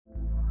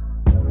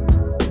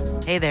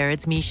Hey there,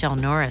 it's Michelle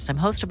Norris. I'm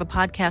host of a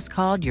podcast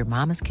called Your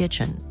Mama's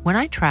Kitchen. When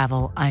I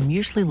travel, I'm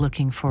usually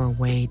looking for a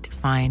way to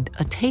find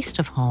a taste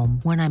of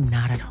home when I'm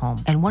not at home.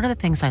 And one of the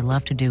things I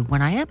love to do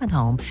when I am at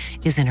home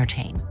is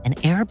entertain. And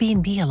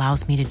Airbnb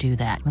allows me to do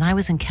that. When I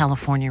was in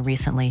California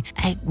recently,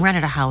 I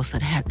rented a house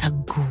that had a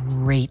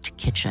great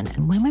kitchen.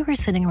 And when we were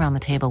sitting around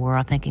the table, we were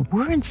all thinking,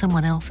 we're in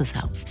someone else's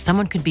house.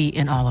 Someone could be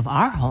in all of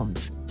our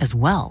homes as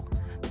well.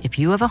 If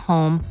you have a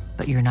home,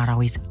 but you're not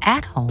always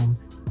at home,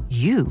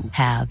 you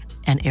have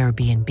an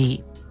Airbnb.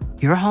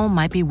 Your home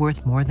might be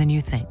worth more than you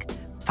think.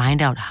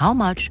 Find out how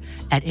much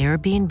at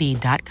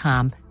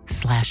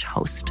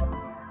airbnb.com/host.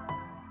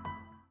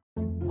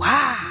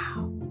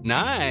 Wow.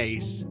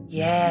 Nice.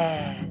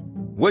 Yeah.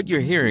 What you're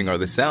hearing are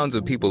the sounds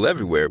of people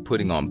everywhere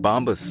putting on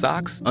Bombas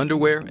socks,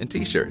 underwear, and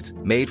T-shirts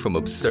made from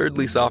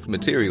absurdly soft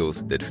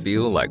materials that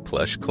feel like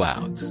plush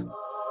clouds.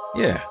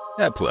 Yeah,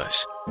 that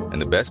plush.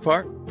 And the best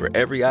part? For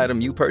every item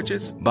you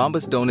purchase,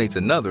 Bombas donates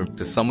another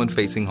to someone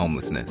facing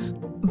homelessness.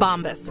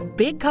 Bombas.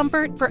 Big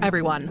comfort for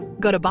everyone.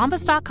 Go to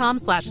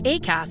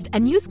bombas.com/ACAST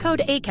and use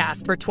code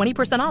ACAST for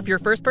 20% off your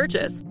first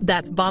purchase.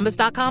 That's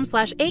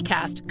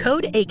bombas.com/ACAST.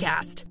 Code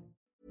ACAST.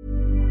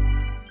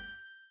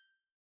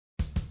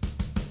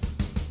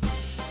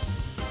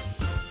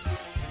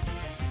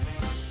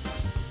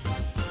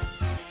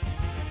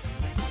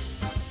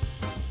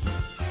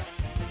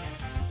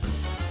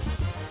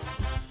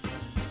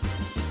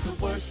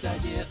 Worst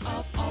idea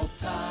of all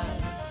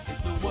time.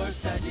 It's the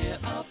worst idea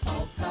of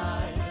all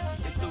time.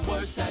 It's the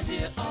worst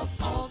idea of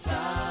all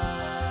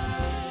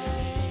time.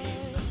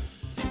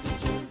 Season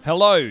 2.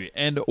 Hello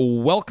and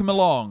welcome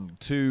along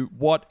to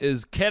what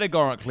is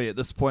categorically at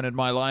this point in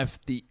my life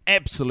the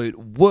absolute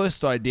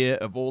worst idea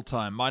of all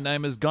time. My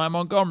name is Guy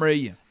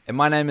Montgomery. And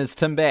my name is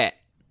Tim Batt.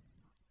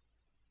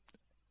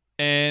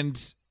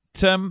 And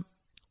Tim,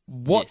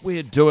 what Yes.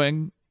 we're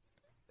doing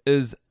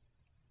is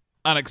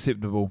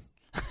unacceptable.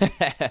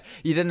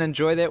 You didn't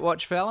enjoy that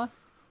watch, fella?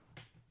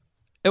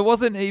 It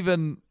wasn't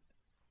even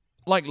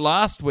like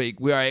last week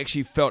where I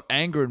actually felt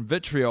anger and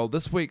vitriol.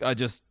 This week I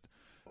just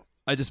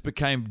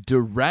became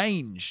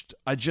deranged.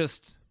 I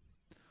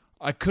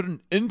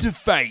couldn't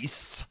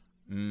interface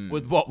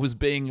with what was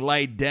being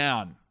laid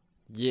down.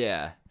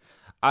 Yeah.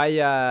 I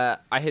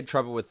had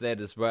trouble with that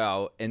as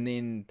well. And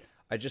then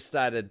I just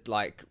started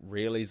like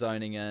really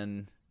zoning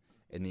in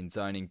and then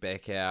zoning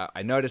back out.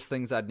 I noticed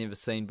things I'd never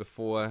seen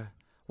before.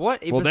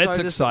 What episode Well, that's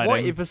exciting.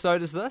 What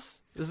episode is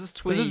this? Is this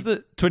 20? This is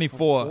the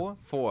 24.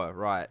 Four,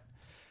 right.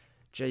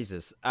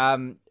 Jesus.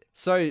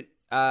 So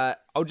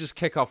I'll just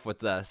kick off with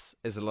this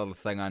as a little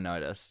thing I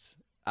noticed.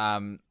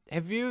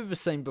 Have you ever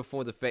seen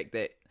before the fact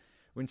that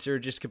when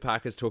Sarah Jessica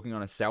Parker's talking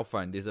on a cell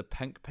phone, there's a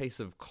pink piece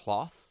of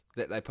cloth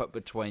that they put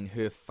between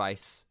her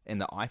face and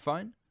the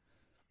iPhone?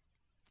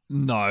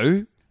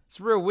 No. It's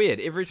real weird.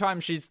 Every time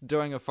she's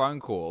doing a phone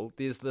call,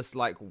 there's this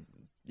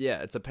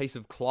it's a piece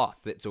of cloth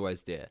that's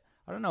always there.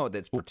 I don't know what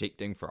that's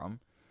protecting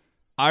from.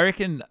 I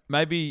reckon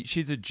maybe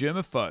she's a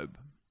germaphobe.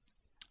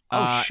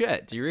 Oh,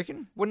 shit. Do you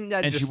reckon? Wouldn't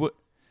that and just... she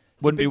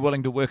wouldn't be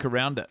willing to work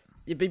around it.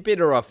 You'd be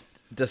better off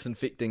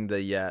disinfecting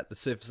the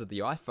surface of the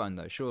iPhone,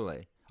 though,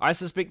 surely. I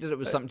suspected it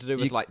was something to do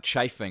with,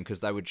 chafing, because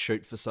they would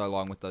shoot for so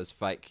long with those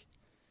fake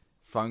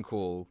phone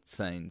call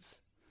scenes.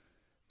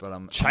 But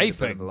I'm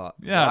chafing?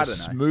 Yeah, I don't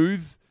know.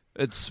 smooth.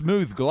 It's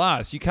smooth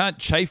glass. You can't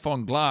chafe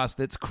on glass.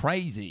 That's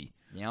crazy.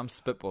 Yeah, I'm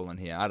spitballing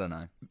here. I don't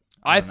know.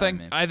 I think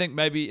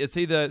maybe it's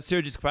either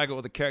Sarah Jessica Parker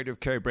or the character of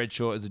Carrie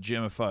Bradshaw as a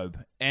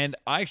germaphobe, and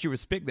I actually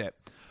respect that.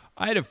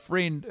 I had a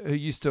friend who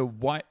used to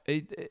wipe.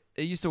 He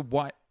used to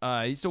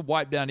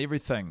wipe down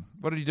everything.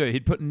 What did he do?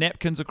 He'd put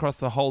napkins across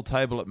the whole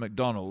table at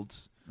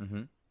McDonald's,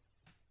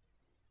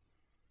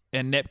 and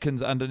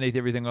napkins underneath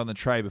everything on the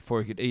tray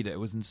before he could eat it.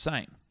 It was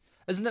insane.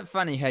 Isn't it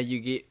funny how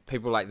you get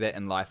people like that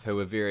in life who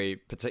are very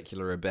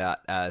particular about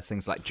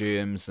things like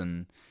germs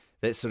and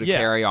that sort of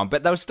carry on,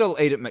 but they'll still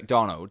eat at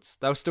McDonald's.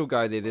 They'll still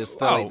go there. They'll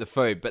still eat the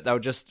food, but they'll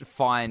just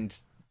find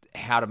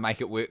how to make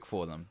it work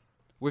for them.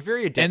 We're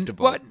very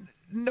adaptable.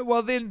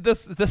 Then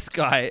this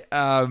guy,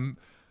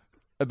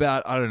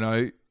 about I don't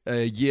know,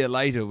 a year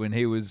later when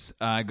he was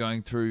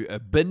going through a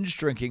binge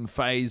drinking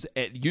phase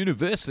at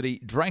university,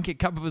 drank a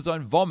cup of his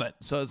own vomit.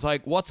 So it's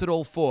like, what's it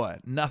all for?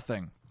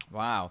 Nothing.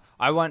 Wow.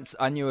 I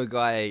knew a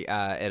guy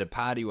at a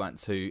party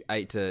once who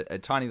ate a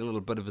tiny little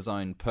bit of his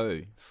own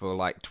poo for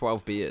like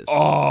 12 beers.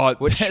 Oh,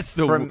 which that's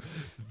the... From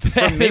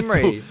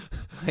memory,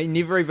 he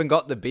never even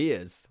got the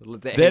beers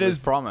that he was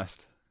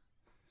promised.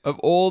 Of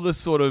all the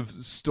sort of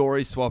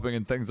story swapping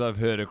and things I've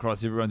heard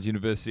across everyone's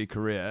university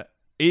career,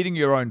 eating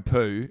your own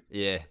poo,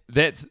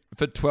 that's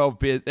for 12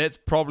 beers, that's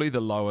probably the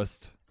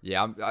lowest.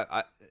 Yeah,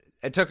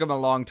 it took him a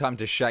long time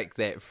to shake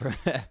that from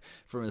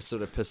a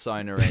sort of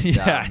persona.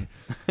 And,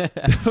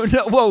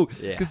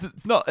 because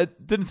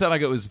it didn't sound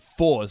like it was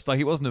forced. Like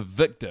he wasn't a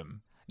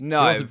victim.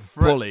 No, he wasn't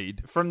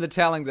bullied. From the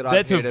telling that I've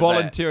That's heard a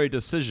voluntary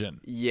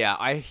decision. Yeah,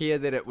 I hear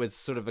that it was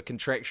sort of a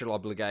contractual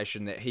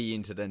obligation that he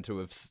entered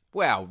into of,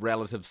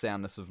 relative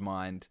soundness of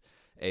mind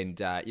and,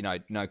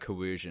 no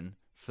coercion,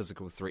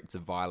 physical threats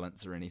of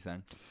violence or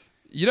anything.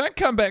 You don't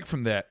come back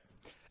from that.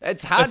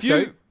 It's hard If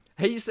you- to.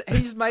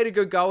 He's made a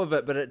good go of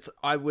it, but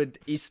I would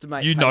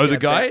estimate. You know the taking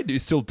it guy? back- Do you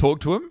still talk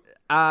to him?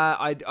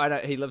 I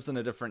don't. He lives in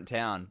a different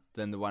town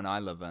than the one I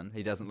live in.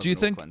 He doesn't live Do you in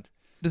think? Auckland.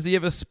 Does he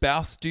have a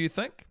spouse? Do you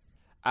think?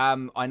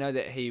 I know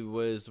that he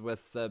was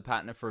with a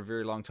partner for a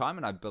very long time,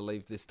 and I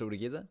believe they're still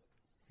together.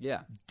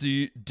 Yeah.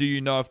 Do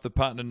you know if the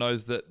partner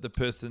knows that the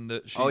person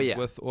that she's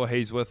with or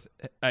he's with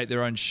ate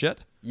their own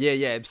shit?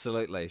 Yeah,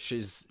 absolutely.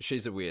 She's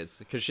aware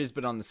because she's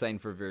been on the scene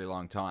for a very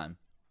long time.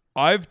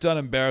 I've done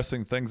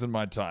embarrassing things in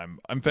my time.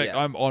 In fact,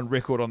 Yeah. I'm on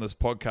record on this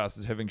podcast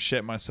as having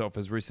shat myself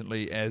as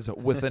recently as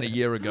within a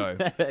year ago.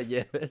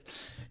 yeah.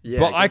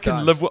 But I good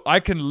can times. I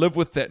can live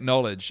with that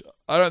knowledge.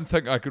 I don't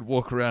think I could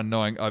walk around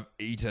knowing I've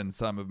eaten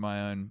some of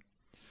my own.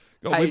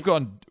 God, Hey.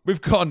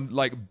 we've gone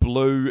like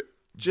blue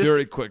Just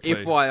very quickly.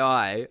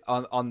 FYI,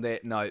 on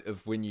that note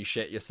of when you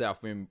shat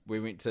yourself, when we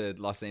went to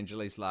Los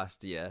Angeles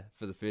last year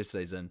for the first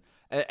season,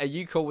 are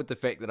you cool with the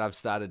fact that I've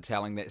started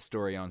telling that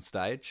story on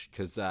stage?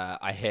 Because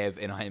I have,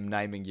 and I am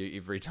naming you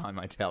every time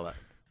I tell it.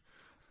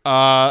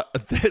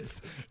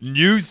 That's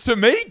news to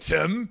me,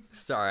 Tim.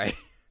 Sorry.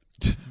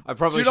 I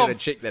probably Do you should not- have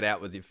checked that out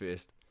with you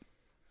first.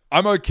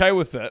 I'm okay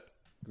with it.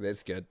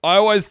 That's good. I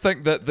always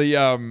think that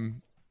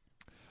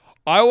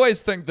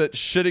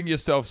shitting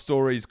yourself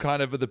stories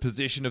kind of are the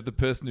possession of the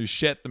person who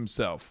shat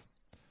themselves.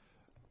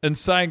 In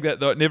saying that,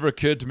 though, it never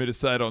occurred to me to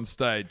say it on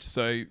stage.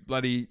 So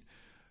bloody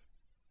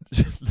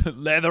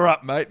lather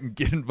up, mate, and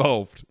get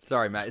involved.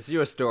 Sorry, mate. It's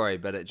your story,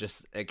 but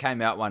it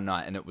came out one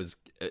night and it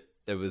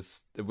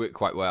worked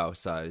quite well.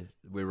 So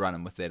we're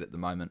running with that at the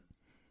moment.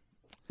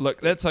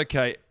 Look, that's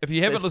okay. If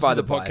you haven't That's by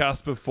listened to the the by.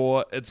 podcast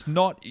before, it's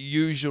not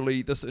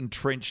usually this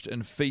entrenched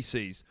in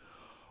feces.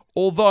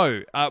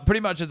 Although, pretty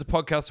much it's a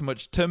podcast in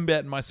which Tim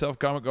Batt and myself,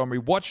 Guy Montgomery,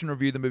 watch and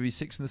review the movie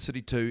Sex and the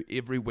City 2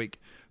 every week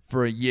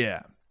for a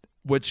year,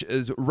 which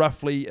is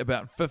roughly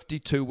about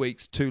 52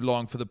 weeks too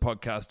long for the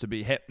podcast to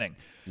be happening.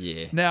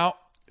 Yeah. Now,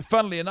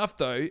 funnily enough,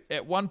 though,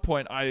 at one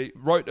point I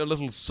wrote a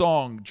little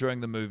song during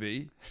the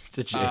movie,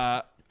 Did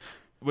you?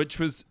 which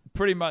was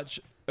pretty much,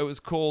 it was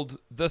called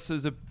This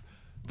is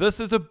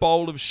a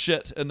bowl of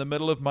shit in the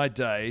middle of my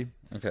day.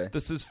 Okay.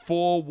 This is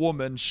 4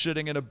 women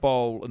shitting in a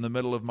bowl in the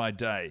middle of my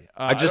day.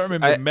 I just- don't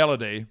remember the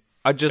melody.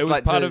 I'd just It was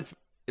like part to of-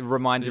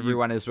 remind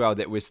everyone as well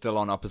that we're still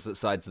on opposite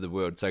sides of the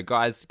world. So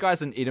guys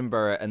in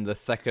Edinburgh in the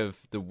thick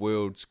of the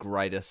world's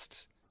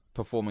greatest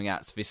performing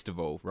arts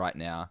festival right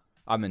now.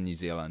 I'm in New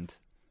Zealand.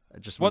 I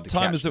just What wanted to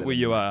time couch is it that where in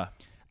you there.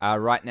 are?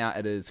 Right now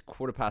it is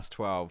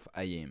 12:15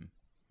 a.m.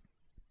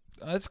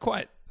 It's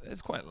quite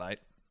late.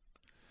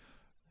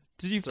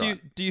 Do you It's all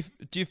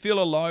do you feel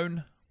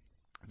alone?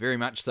 Very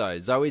much so.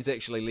 Zoe's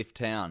actually left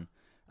town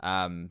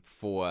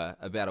for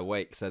about a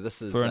week. So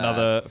this is For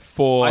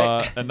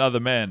I- another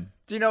man.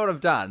 Do you know what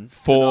I've done?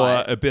 For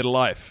tonight? a better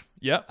life.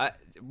 Yeah.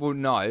 Well,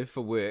 no,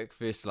 for work,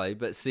 firstly,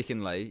 but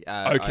secondly,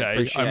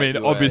 Okay. I mean,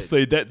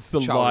 obviously that's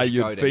the lie childish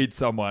you'd goading. feed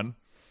someone.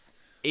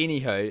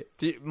 Anywho,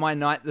 my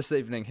night this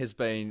evening has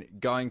been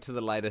going to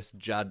the latest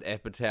Judd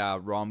Apatow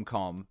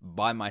rom-com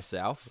by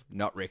myself,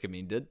 not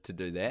recommended to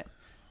do that,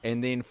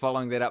 and then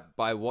following that up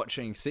by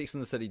watching Sex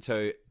and the City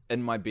 2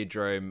 in my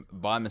bedroom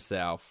by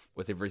myself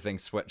with everything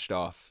switched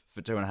off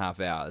for 2.5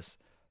 hours.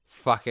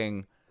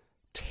 Fucking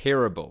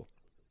terrible.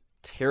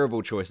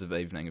 Terrible choice of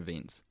evening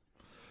events.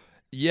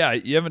 Yeah,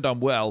 you haven't done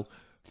well.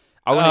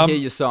 I want to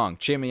hear your song.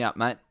 Cheer me up,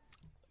 mate.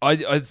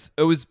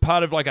 It was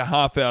part of like a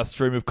half-hour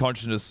stream of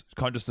consciousness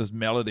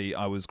melody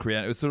I was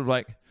creating. It was sort of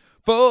like,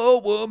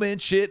 4 women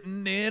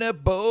shitting in a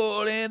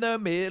bowl in the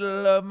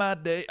middle of my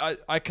day.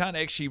 I can't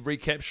actually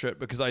recapture it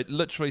because I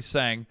literally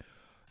sang.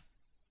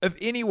 If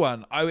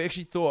anyone, I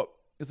actually thought,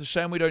 it's a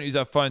shame we don't use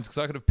our phones because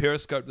I could have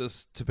periscoped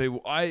this to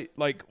people. I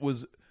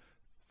was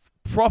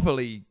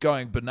properly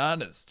going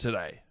bananas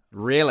today.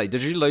 Really?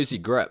 Did you lose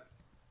your grip?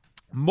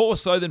 More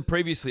so than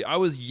previously. I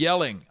was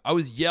yelling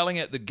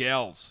at the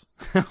gals.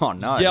 Oh,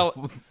 no.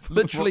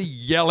 Literally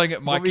yelling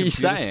at my What were you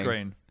computer saying?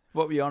 screen.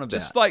 What were you on about?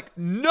 Just like,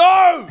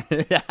 no!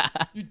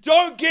 You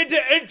don't get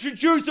to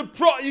introduce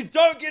you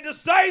don't get to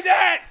say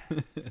that!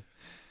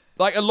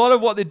 Like a lot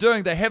of what they're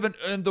doing, they haven't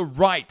earned the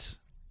right.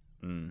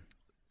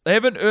 They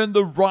haven't earned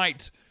the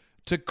right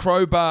to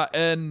crowbar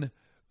in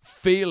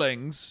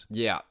feelings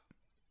yeah.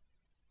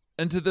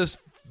 into this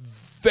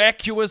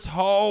vacuous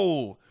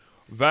hole.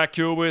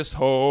 Vacuous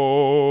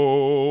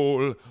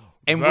hole.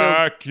 And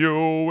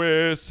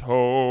vacuous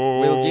hole.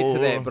 We'll get to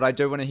that, but I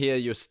do want to hear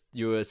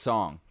your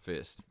song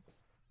first.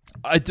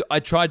 I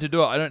tried to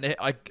do it.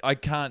 I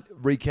can't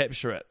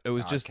recapture it. It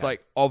was just Okay.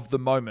 like of the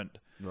moment.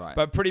 Right.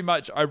 But pretty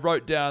much I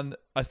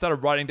started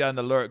writing down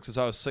the lyrics as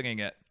I was singing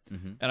it.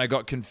 And I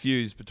got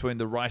confused between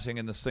the writing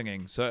and the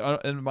singing. So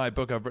in my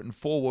book, I've written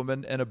 4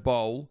 women in a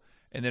bowl,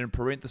 and then in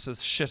parenthesis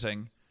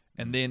shitting,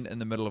 and then in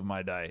the middle of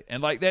my day.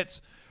 And like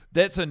that's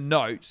a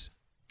note.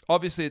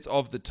 Obviously, it's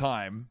of the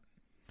time.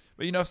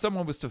 But if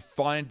someone was to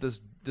find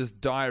this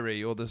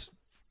diary or this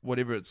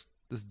whatever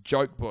this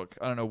joke book,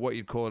 I don't know what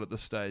you'd call it at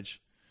this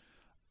stage.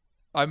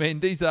 I mean,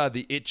 these are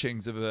the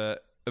etchings of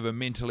a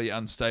mentally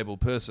unstable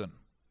person.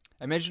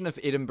 Imagine if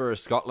Edinburgh,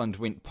 Scotland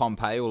went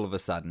Pompeii all of a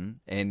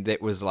sudden, and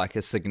that was like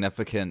a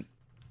significant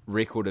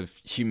record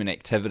of human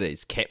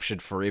activities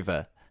captured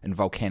forever in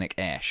volcanic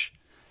ash.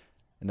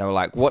 And they were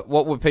like, what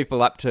were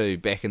people up to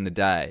back in the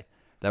day?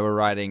 They were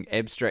writing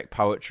abstract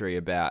poetry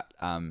about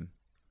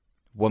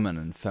women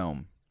in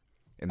film.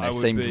 And they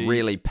seemed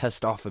really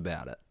pissed off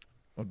about it.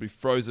 I'd be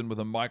frozen with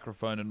a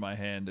microphone in my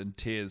hand and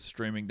tears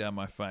streaming down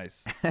my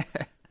face.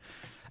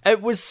 It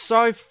was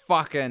so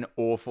fucking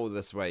awful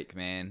this week,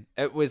 man.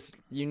 It was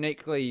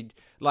uniquely,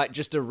 like,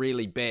 just a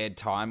really bad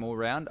time all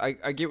around.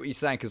 I get what you're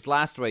saying, because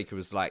last week it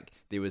was like,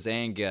 there was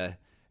anger.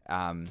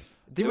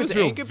 There was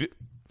anger.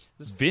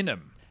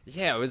 Venom.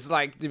 Yeah, it was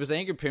like, there was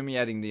anger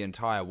permeating the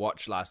entire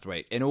watch last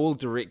week, and all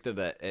directed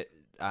it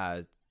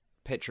at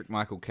Patrick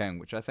Michael King,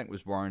 which I think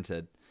was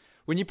warranted.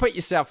 When you put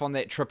yourself on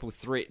that triple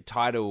threat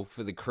title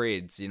for the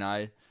creds, you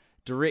know,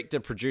 director,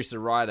 producer,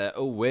 writer,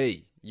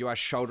 you are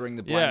shouldering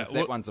the blame if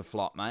that one's a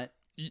flop, mate.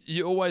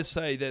 You always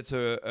say that's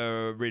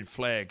a red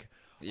flag.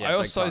 Yeah,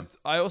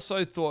 I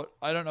also thought,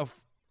 I don't know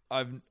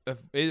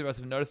if either of us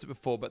have noticed it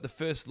before, but the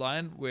first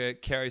line where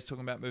Carrie's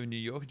talking about moving to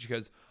New York, and she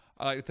goes,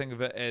 I like to think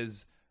of it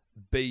as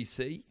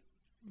BC,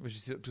 which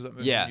is talking about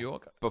moving to New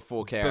York.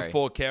 Before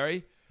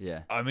Carrie.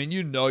 Yeah. I mean,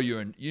 you know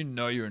you're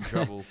in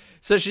trouble.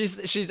 So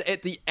she's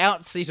at the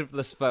outset of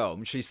this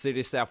film, she set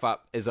herself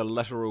up as a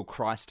literal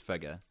Christ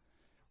figure,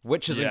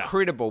 which is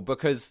incredible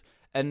because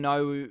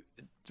there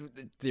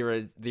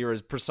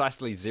is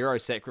precisely zero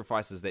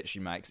sacrifices that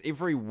she makes.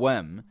 Every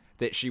whim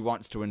that she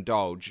wants to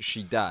indulge,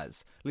 she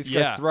does. Let's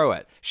go through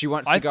it. She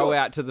wants to go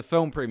out to the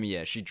film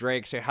premiere. She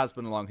drags her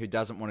husband along who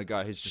doesn't want to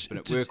go, who's just been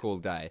at work all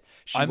day.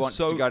 She wants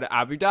to go to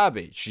Abu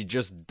Dhabi. She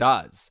just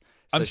does.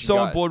 I'm so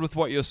on board with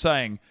what you're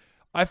saying.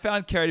 I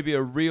found Carrie to be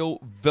a real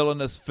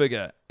villainous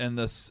figure in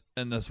this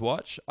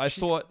watch. I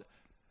thought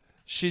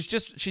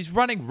she's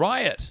running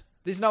riot.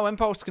 There's no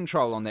impulse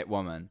control on that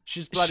woman.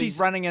 She's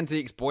running into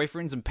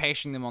ex-boyfriends and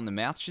pashing them on the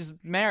mouth. She's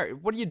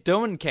married. What are you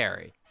doing,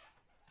 Carrie?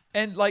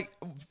 And, like,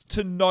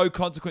 to no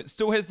consequence,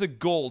 still has the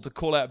gall to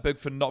call out Big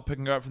for not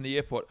picking her up from the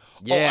airport.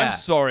 Yeah.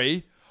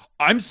 Oh,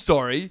 I'm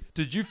sorry.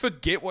 Did you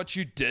forget what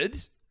you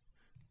did?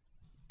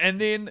 And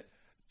then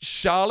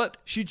Charlotte,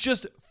 she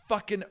just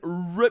fucking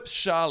rips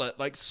Charlotte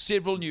like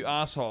several new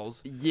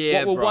assholes.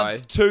 Yeah, what were bro.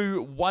 once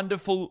two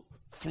wonderful,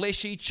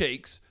 fleshy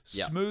cheeks,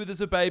 smooth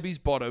as a baby's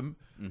bottom,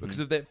 because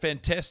of that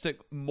fantastic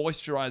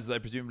moisturizer they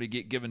presumably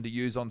get given to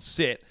use on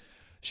set.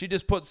 She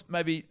just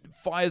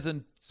fires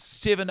in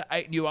 7 to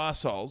 8 new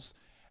assholes,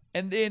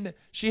 and then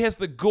she has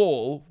the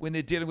gall when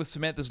they're dealing with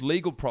Samantha's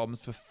legal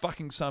problems for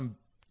fucking some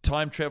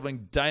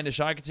time-traveling Danish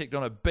architect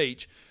on a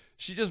beach.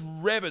 She just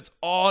rabbits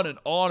on and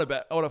on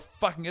about what a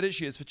fucking idiot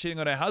she is for cheating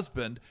on her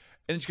husband,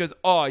 and then she goes,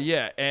 oh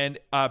yeah, and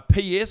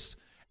P.S.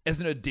 as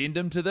an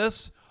addendum to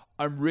this,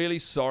 I'm really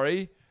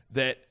sorry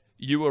that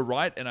you were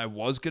right and I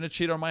was going to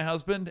cheat on my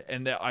husband,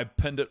 and that I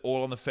pinned it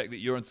all on the fact that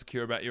you're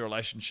insecure about your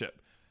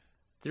relationship.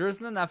 There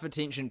isn't enough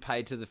attention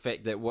paid to the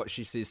fact that what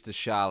she says to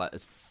Charlotte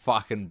is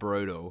fucking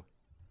brutal.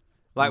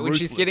 Like when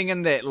she's getting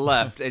in that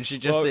lift and she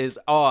just says,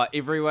 oh,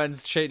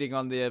 everyone's cheating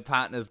on their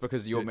partners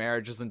because your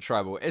marriage is in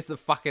trouble. As the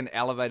fucking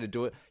elevator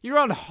door, you're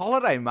on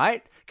holiday,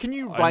 mate. Can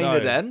you rein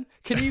it in?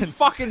 Can you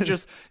fucking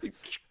just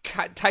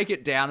take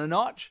it down a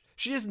notch?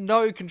 She has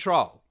no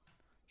control.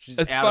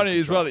 It's funny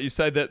as well that you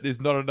say that there's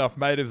not enough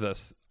made of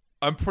this.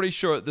 I'm pretty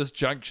sure at this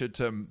juncture,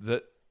 Tim,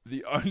 that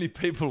the only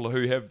people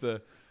who have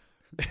the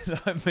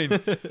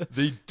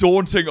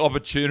daunting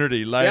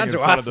opportunity laying in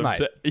front of them.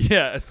 Mate.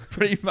 It's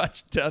pretty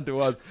much down to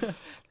us.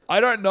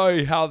 I don't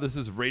know how this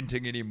is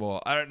renting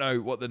anymore. I don't know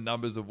what the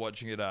numbers of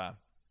watching it are.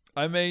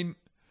 I mean,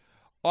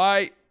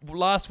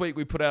 last week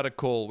we put out a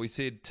call. We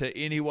said to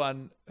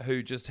anyone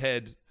who just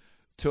had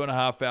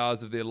 2.5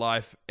 hours of their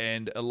life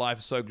and a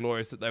life so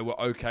glorious that they were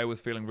okay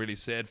with feeling really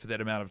sad for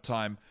that amount of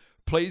time,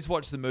 please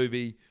watch the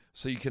movie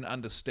so you can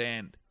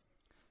understand.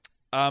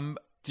 Do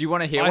you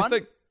want to hear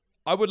one?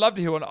 I would love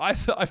to hear one. I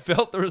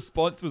felt the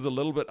response was a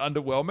little bit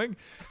underwhelming,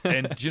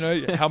 and do you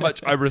know how much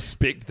I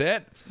respect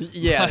that?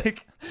 Yeah,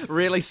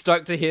 really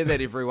stoked to hear that,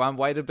 everyone.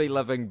 Way to be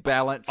living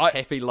balanced,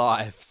 happy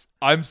lives.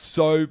 I'm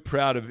so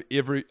proud of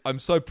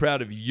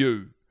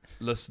you,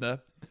 listener,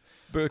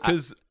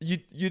 because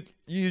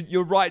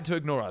you're right to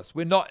ignore us.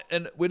 We're not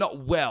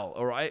well,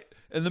 all right.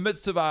 In the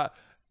midst of our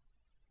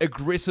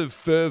aggressive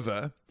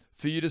fervor,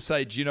 for you to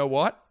say, do you know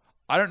what?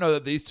 I don't know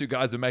that these two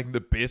guys are making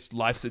the best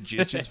life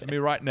suggestions for me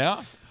right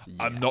now.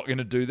 Yeah. I'm not going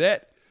to do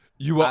that.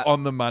 You are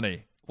on the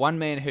money. One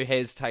man who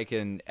has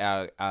taken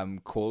our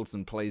calls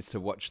and pleas to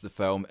watch the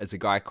film is a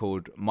guy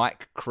called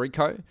Mike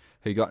Creco,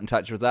 who got in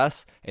touch with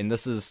us, and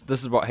this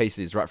is what he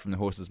says right from the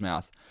horse's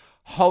mouth.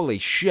 Holy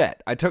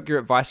shit, I took your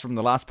advice from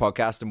the last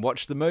podcast and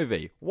watched the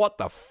movie. What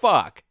the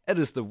fuck? It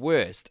is the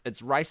worst.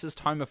 It's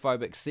racist,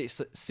 homophobic,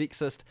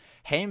 sexist,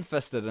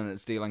 ham-fisted in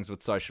its dealings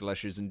with social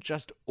issues, and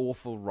just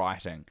awful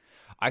writing.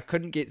 I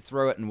couldn't get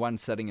through it in one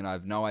sitting, and I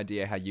have no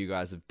idea how you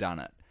guys have done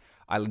it.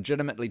 I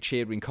legitimately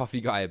cheered when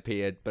Coffee Guy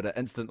appeared, but it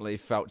instantly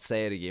felt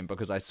sad again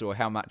because I saw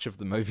how much of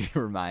the movie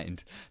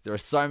remained. There are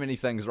so many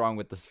things wrong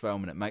with this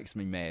film, and it makes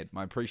me mad.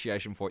 My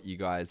appreciation for what you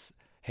guys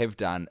have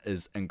done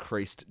has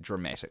increased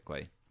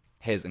dramatically.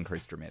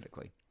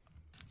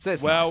 So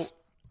that's nice.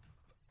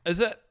 Is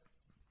it?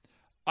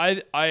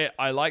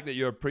 I like that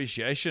your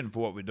appreciation for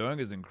what we're doing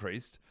has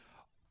increased.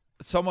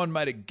 Someone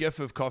made a GIF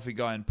of Coffee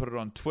Guy and put it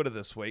on Twitter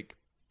this week.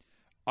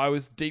 I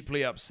was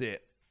deeply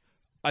upset.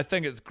 I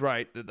think it's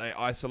great that they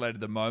isolated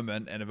the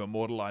moment and have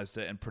immortalized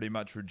it and pretty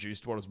much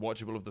reduced what is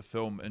watchable of the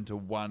film into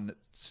 1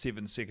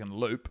 7-second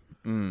loop.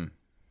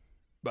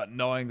 But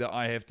knowing that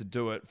I have to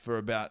do it for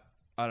about,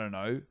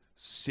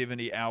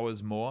 70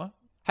 hours more.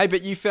 Hey,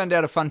 but you found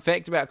out a fun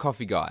fact about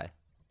Coffee Guy.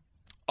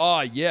 Oh,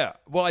 yeah.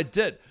 Well, I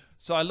did.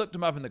 So I looked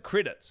him up in the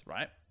credits,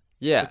 right?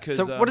 Yeah. Because,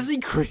 so what is he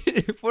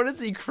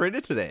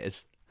credited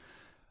as?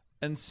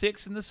 In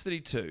Sex and the City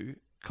 2,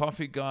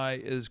 Coffee Guy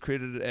is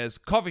credited as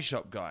Coffee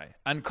Shop Guy.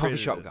 Coffee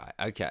Shop Guy,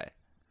 okay.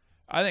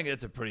 I think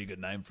that's a pretty good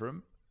name for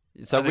him.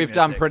 So we've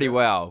done pretty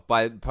well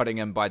by putting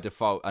him by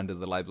default under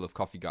the label of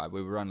Coffee Guy.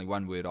 We were only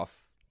one word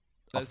off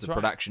the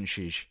production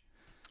shish.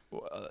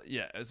 Well,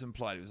 yeah, it's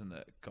implied he was in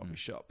the coffee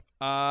shop.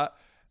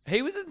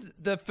 He was in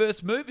the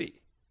first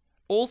movie,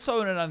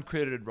 also in an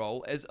uncredited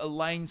role as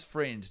Elaine's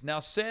friend. Now,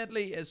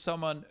 sadly, as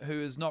someone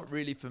who is not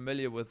really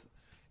familiar with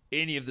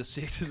any of the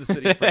Sex and the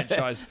City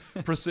franchise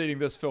preceding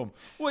this film,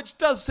 which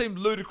does seem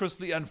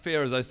ludicrously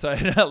unfair as I say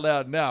it out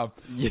loud now.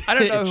 Yeah, I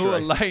don't know who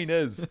Elaine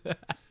is.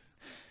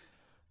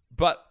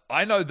 But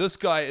I know this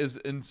guy is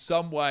in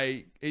some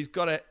way, he's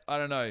got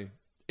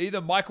either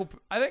Michael,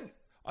 I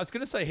was going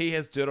to say he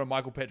has dirt on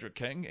Michael Patrick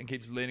King and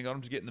keeps leaning on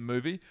him to get in the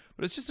movie,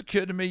 but it's just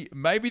occurred to me,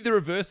 maybe the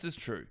reverse is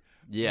true.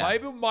 Yeah.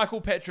 Maybe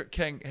Michael Patrick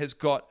King has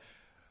got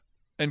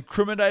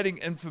incriminating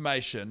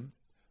information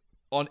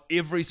on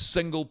every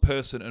single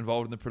person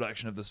involved in the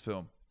production of this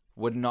film.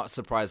 Would not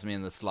surprise me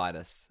in the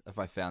slightest if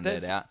I found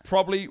that out. That's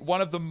probably one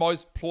of the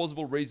most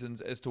plausible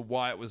reasons as to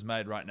why it was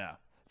made right now.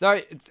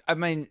 Though, I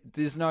mean,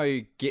 there's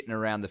no getting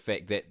around the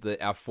fact that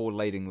our 4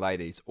 leading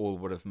ladies all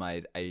would have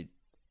made a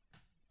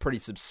pretty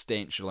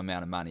substantial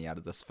amount of money out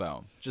of this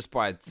film just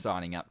by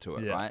signing up to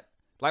it, right?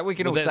 Like, we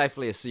can all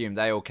safely assume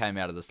they all came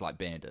out of this like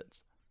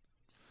bandits.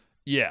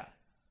 Yeah,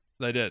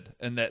 they did.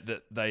 And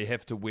that they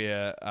have to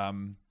wear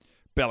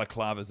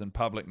balaclavas in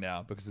public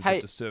now because of the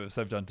disservice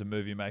they've done to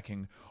movie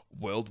making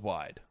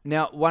worldwide.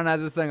 Now, one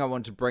other thing I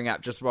want to bring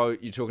up, just while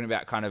you're talking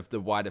about kind of the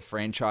wider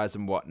franchise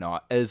and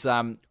whatnot, is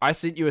I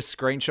sent you a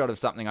screenshot of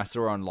something I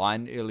saw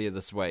online earlier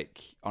this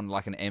week on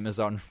like an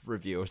Amazon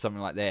review or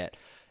something like that.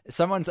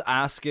 Someone's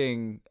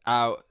asking,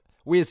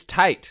 where's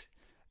Tate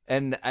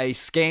in a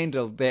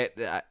scandal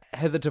that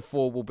hitherto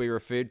will be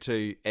referred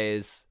to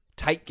as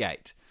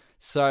Tategate?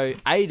 So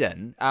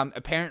Aiden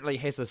apparently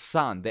has a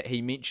son that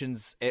he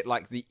mentions at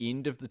like the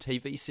end of the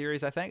TV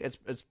series. I think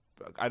it's.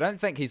 I don't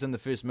think he's in the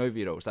first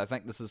movie at all. So I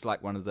think this is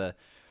like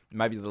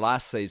maybe the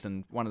last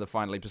season, one of the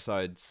final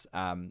episodes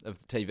of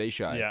the TV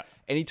show. Yeah.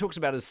 And he talks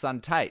about his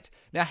son Tate.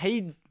 Now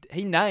he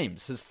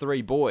names his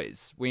 3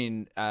 boys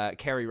when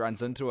Carrie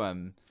runs into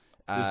him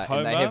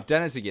and they have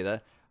dinner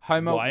together.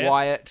 Homer,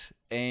 Wyatt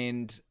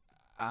and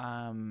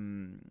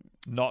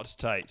not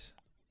Tate.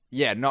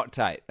 Yeah, not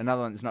Tate.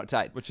 Another one that's not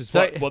Tate. Which is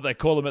what they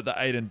call him at the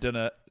Aiden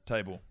dinner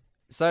table.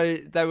 So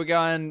they were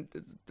going,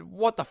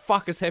 what the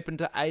fuck has happened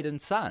to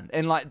Aiden's son?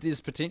 And like,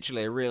 there's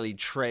potentially a really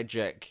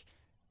tragic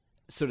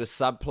sort of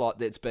subplot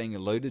that's being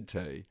alluded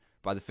to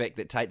by the fact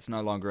that Tate's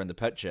no longer in the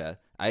picture.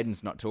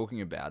 Aiden's not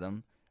talking about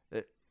him.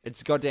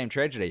 It's a goddamn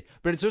tragedy.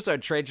 But it's also a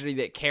tragedy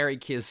that Carrie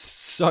cares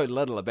so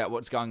little about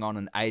what's going on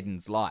in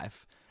Aiden's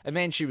life. A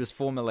man she was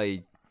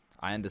formerly,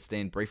 I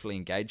understand, briefly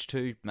engaged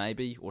to,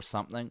 maybe, or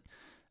something.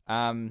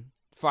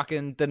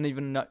 Fucking didn't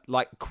even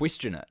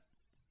question it.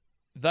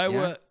 They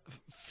were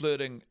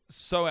flirting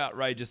so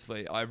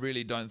outrageously. I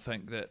really don't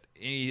think that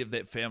any of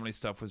that family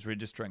stuff was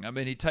registering. I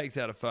mean, he takes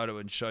out a photo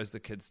and shows the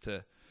kids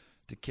to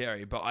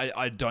Carrie, but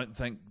I don't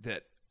think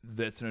that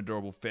that's an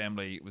adorable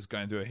family was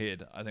going through her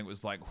head. I think it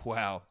was like,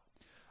 wow.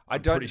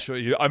 I'm pretty sure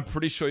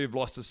you've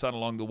lost a son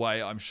along the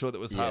way. I'm sure that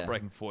was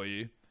heartbreaking for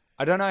you.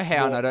 I don't know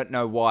how and I don't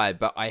know why,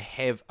 but I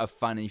have a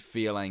funny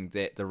feeling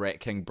that the Rat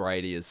King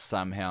Brady is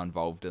somehow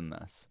involved in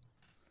this.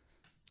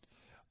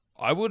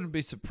 I wouldn't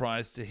be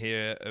surprised to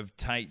hear of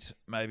Tate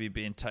maybe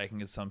being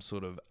taken as some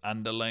sort of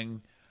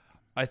underling.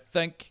 I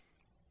think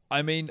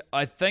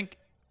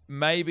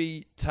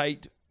maybe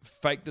Tate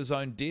faked his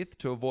own death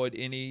to avoid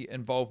any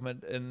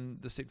involvement in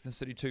the Sex and the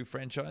City 2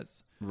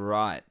 franchise.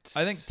 Right.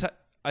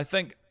 I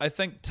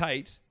think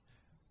Tate,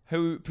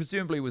 who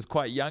presumably was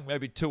quite young,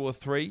 maybe 2 or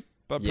 3,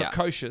 but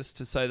precocious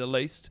to say the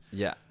least.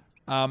 Yeah.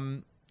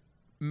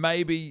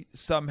 Maybe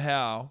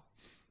somehow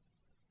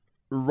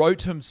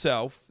wrote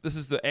himself. This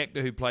is the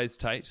actor who plays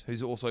Tate,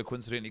 who's also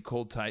coincidentally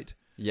called Tate.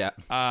 Yeah.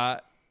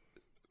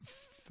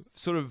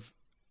 Sort of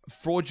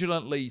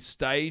fraudulently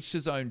staged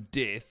his own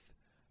death,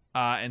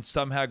 and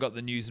somehow got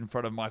the news in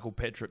front of Michael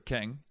Patrick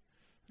King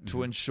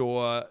to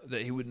ensure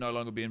that he would no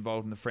longer be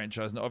involved in the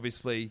franchise. And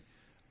obviously,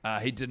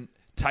 he didn't.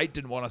 Tate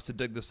didn't want us to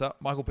dig this up.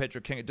 Michael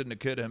Patrick King, it didn't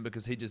occur to him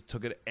because he just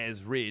took it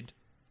as read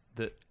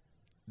that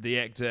the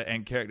actor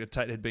and character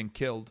Tate had been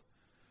killed.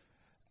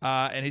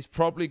 And he's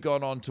probably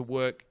gone on to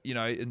work,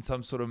 in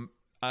some sort of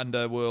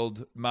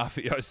underworld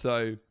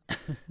mafioso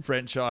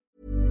franchise.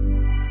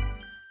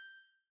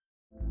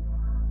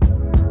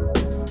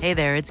 Hey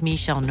there, it's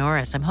Michelle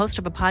Norris. I'm host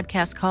of a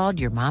podcast called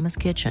Your Mama's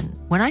Kitchen.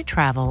 When I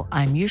travel,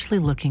 I'm usually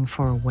looking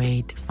for a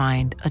way to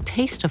find a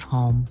taste of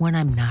home when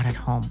I'm not at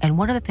home. And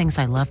one of the things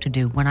I love to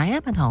do when I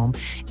am at home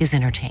is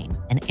entertain.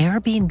 And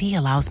Airbnb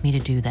allows me to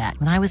do that.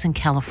 When I was in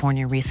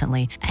California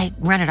recently, I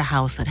rented a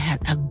house that had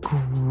a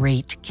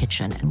great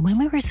kitchen. And when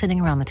we were sitting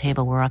around the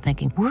table, we were all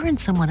thinking, we're in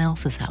someone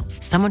else's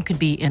house. Someone could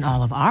be in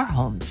all of our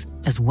homes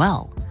as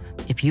well.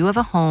 If you have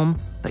a home,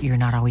 but you're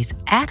not always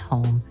at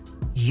home,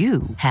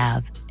 you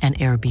have an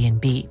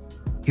Airbnb.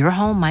 Your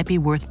home might be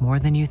worth more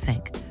than you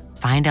think.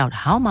 Find out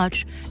how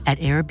much at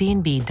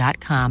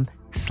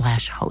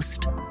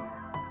airbnb.com/host.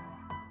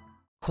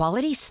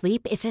 Quality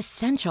sleep is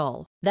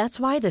essential. That's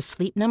why the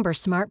Sleep Number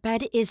Smart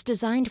Bed is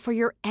designed for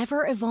your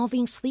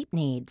ever-evolving sleep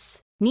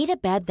needs. Need a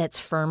bed that's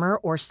firmer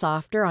or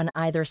softer on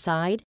either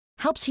side?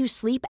 Helps you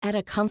sleep at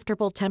a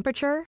comfortable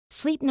temperature?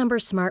 Sleep Number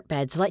Smart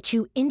Beds let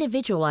you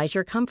individualize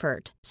your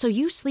comfort, so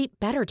you sleep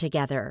better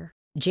together.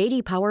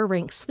 J.D. Power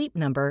ranks Sleep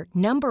Number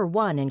number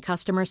 1 in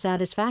customer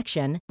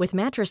satisfaction with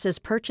mattresses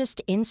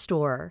purchased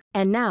in-store.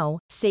 And now,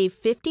 save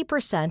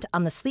 50%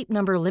 on the Sleep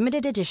Number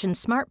Limited Edition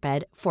Smart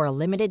Bed for a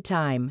limited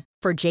time.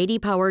 For J.D.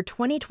 Power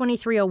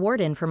 2023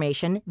 award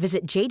information,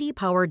 visit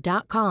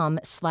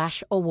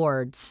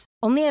jdpower.com/awards.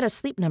 Only at a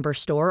Sleep Number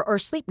store or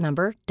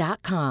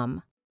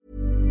sleepnumber.com.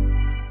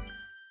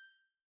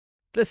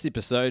 This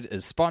episode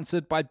is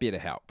sponsored by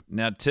BetterHelp.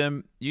 Now,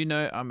 Tim,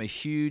 I'm a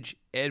huge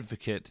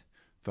advocate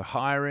for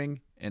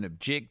hiring an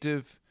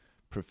objective,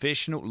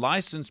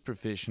 licensed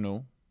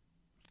professional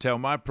to tell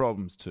my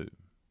problems to,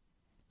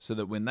 so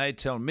that when they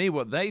tell me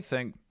what they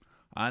think,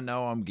 I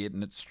know I'm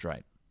getting it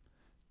straight.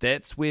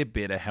 That's where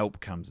BetterHelp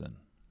comes in.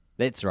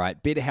 That's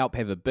right. BetterHelp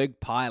have a big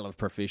pile of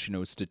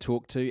professionals to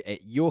talk to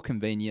at your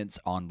convenience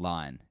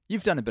online.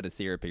 You've done a bit of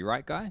therapy,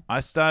 right, Guy? I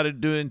started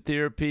doing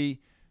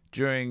therapy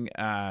during,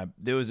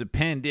 there was a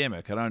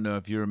pandemic, I don't know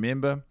if you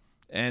remember,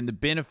 and the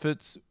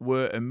benefits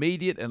were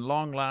immediate and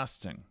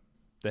long-lasting.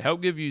 They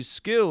help give you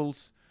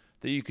skills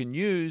that you can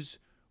use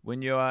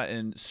when you are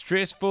in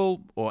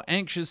stressful or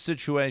anxious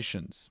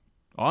situations.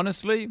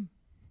 Honestly,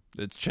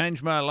 it's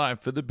changed my life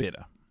for the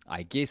better.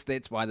 I guess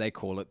that's why they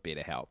call it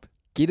BetterHelp.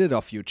 Get it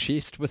off your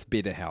chest with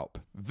BetterHelp.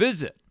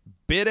 Visit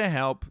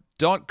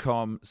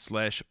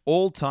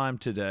betterhelp.com/alltime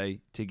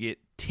today to get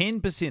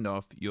 10%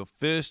 off your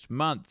first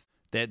month.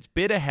 That's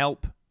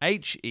BetterHelp,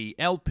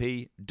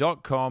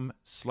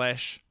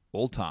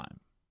 HELP.com/alltime.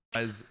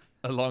 As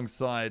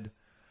alongside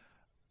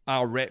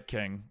our Rat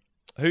King,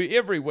 who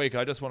every week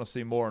I just want to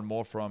see more and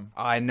more from.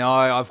 I know,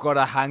 I've got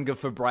a hunger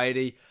for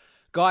Brady.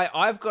 Guy,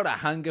 I've got a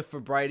hunger for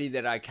Brady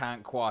that I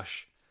can't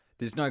quash.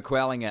 There's no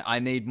quelling it. I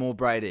need more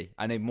Brady.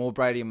 I need more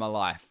Brady in my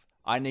life.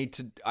 I need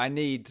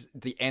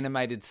the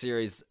animated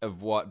series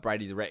of what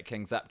Brady the Rat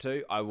King's up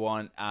to. I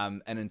want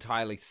an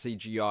entirely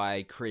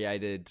CGI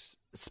created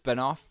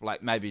spin-off,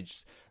 like maybe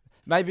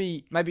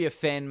a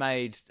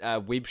fan-made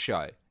web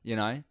show,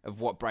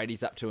 of what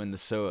Brady's up to in the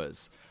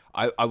sewers.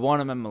 I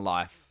want him in my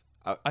life.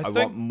 I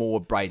want more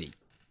Brady.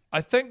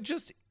 I think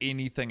just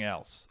anything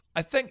else.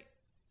 I don't.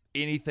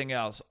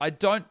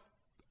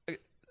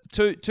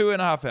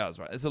 2.5 hours,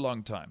 right? It's a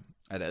long time.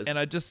 It is. And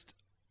I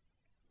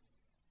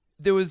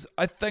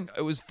think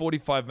it was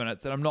 45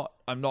 minutes, and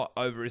I'm not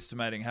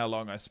overestimating how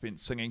long I spent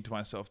singing to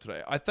myself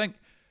today. I think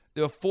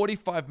there were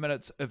 45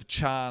 minutes of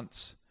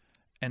chants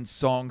and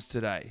songs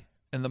today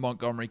in the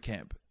Montgomery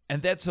camp,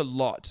 and that's a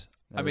lot.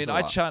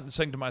 I chant and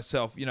sing to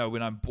myself,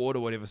 when I'm bored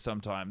or whatever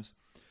sometimes.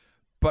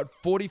 But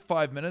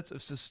 45 minutes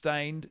of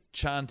sustained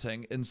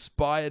chanting,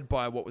 inspired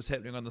by what was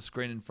happening on the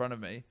screen in front of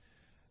me,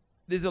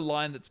 there's a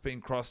line that's been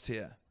crossed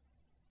here,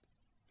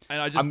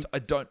 and I don't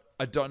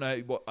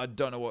know what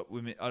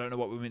we're meant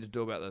to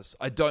do about this.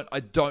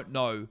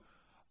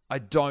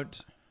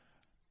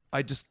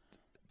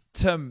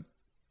 Tim,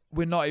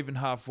 we're not even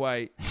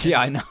halfway.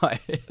 Yeah, I know.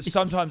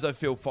 Sometimes I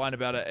feel fine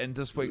about it, and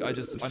this week I'm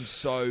just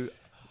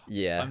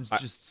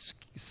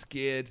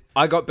scared.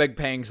 I got big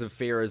pangs of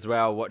fear as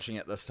well watching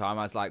it this time.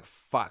 I was like,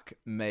 fuck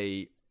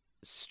me,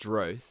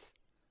 Struth.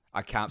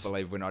 I can't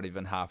believe we're not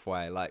even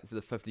halfway, like for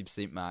the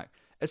 50% mark.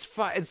 It's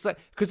fun. It's like,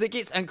 because it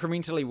gets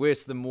incrementally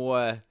worse the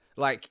more,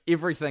 like,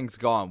 everything's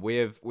gone.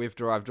 We've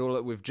derived all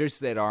it. We've juiced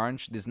that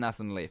orange. There's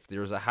nothing left.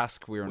 There is a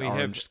husk where an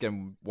orange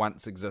skin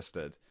once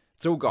existed.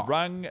 It's all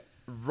gone.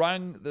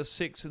 Wrung the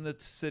Sex and the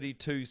City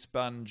 2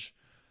 sponge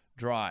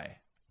dry.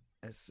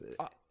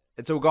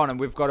 It's all gone, and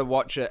we've got to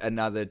watch it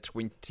another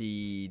 7,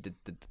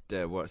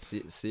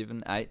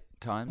 8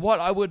 times. What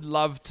I would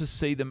love to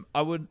see them,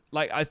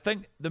 I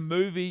think the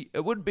movie,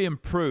 it wouldn't be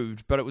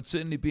improved, but it would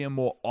certainly be a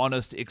more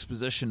honest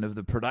exposition of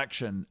the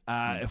production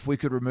if we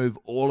could remove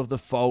all of the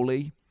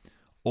Foley,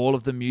 all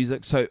of the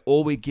music, so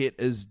all we get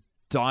is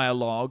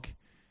dialogue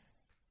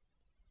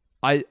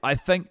I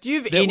think. Do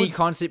you have any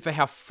concept for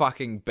how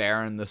fucking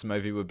barren this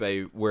movie would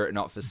be were it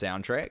not for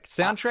soundtrack?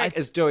 Soundtrack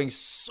is doing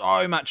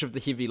so much of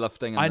the heavy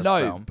lifting in this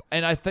film.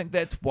 And I think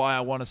that's why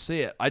I want to see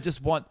it. I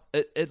just want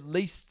at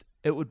least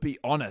it would be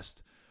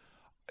honest.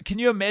 Can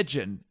you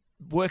imagine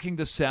working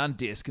the sound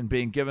desk and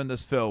being given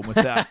this film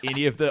without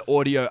any of the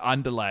audio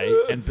underlay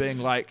and being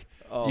like,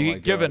 you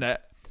get given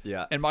it,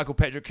 and Michael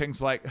Patrick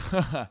King's like,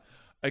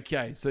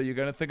 okay, so you're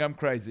going to think I'm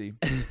crazy.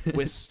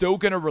 We're still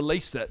going to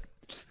release it.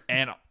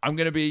 And I'm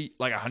going to be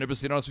like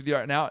 100% honest with you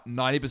right now.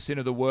 90%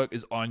 of the work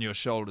is on your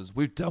shoulders.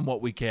 We've done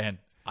what we can.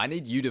 I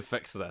need you to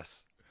fix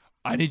this.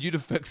 I need you to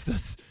fix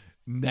this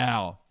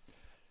now.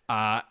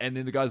 And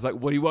then the guy's like,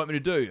 what do you want me to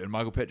do? And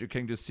Michael Patrick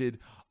King just said,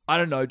 I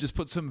don't know, just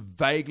put some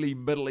vaguely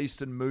Middle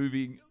Eastern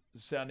movie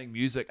sounding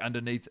music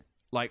underneath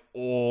like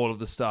all of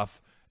the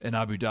stuff in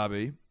Abu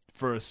Dhabi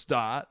for a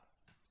start.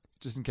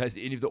 Just in case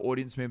any of the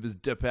audience members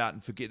dip out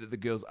and forget that the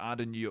girls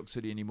aren't in New York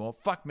City anymore.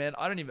 Fuck, man.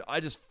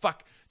 Just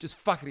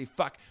fuckity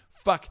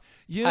fuck.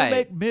 You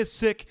make me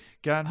sick.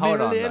 Got me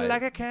lit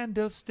like a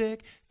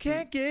candlestick.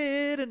 Can't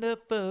get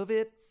enough of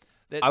it.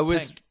 That's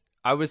Pink.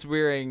 I was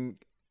wearing...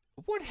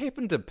 What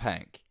happened to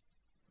Pink?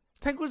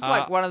 Pink was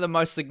like one of the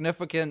most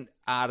significant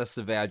artists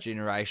of our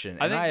generation.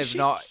 And I have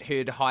not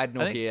heard hide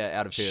nor hair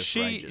out of her for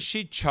ages.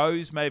 She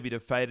chose maybe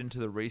to fade into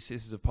the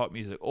recesses of pop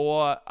music,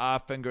 or our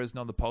finger isn't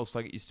on the pulse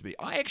like it used to be.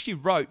 I actually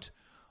wrote,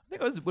 I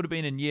think would have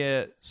been in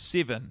year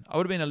 7. I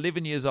would have been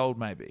 11 years old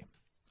maybe.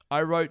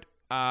 I wrote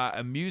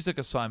a music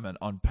assignment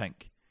on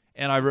Pink.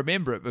 And I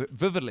remember it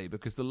vividly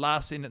because the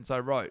last sentence I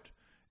wrote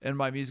in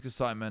my music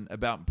assignment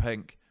about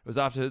Pink was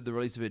after the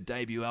release of her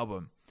debut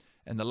album.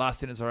 And the last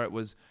sentence I wrote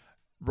was,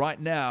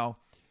 right now,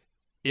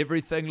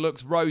 everything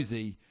looks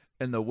rosy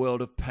in the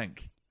world of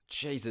Pink.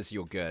 Jesus,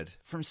 you're good.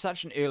 From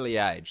such an early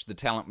age, the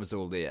talent was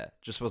all there.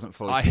 Just wasn't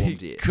fully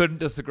formed yet. I couldn't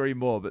disagree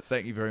more, but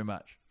thank you very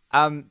much.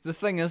 The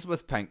thing is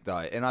with Pink, though,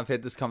 and I've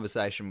had this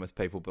conversation with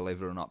people,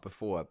 believe it or not,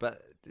 before,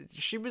 but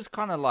she was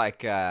kind of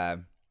like,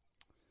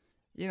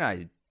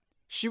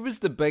 she was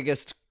the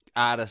biggest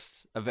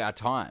artist of our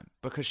time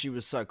because she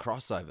was so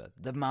crossover.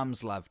 The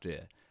mums loved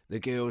her. The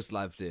girls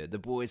loved her. The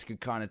boys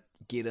could kind of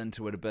get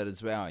into it a bit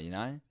as well, you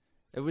know?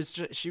 It was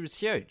just, she was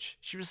huge.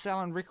 She was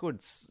selling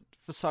records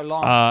for so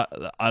long.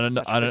 I don't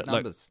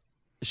know.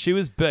 She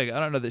was big. I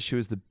don't know that she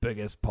was the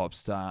biggest pop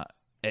star.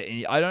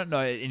 I don't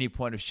know at any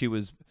point if she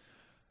was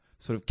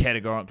sort of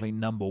categorically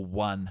number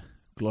one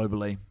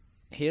globally.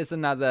 Here's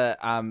another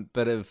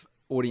bit of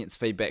audience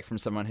feedback from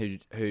someone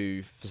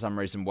who for some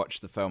reason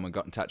watched the film and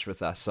got in touch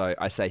with us. So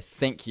I say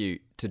thank you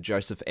to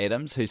Joseph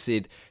Adams, who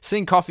said,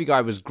 seeing Coffee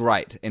Guy was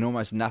great and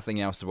almost nothing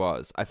else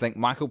was. I think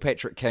Michael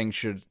Patrick King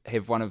should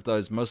have one of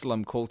those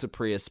Muslim call to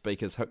prayer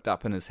speakers hooked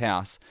up in his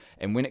house,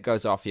 and when it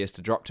goes off he has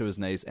to drop to his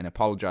knees and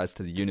apologize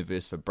to the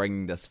universe for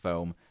bringing this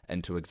film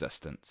into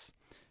existence.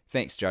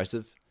 Thanks,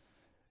 Joseph.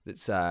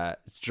 It's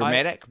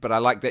dramatic, but I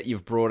like that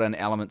you've brought in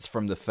elements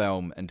from the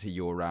film into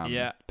your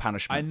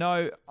punishment.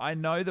 I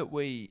know that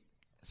we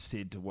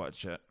said to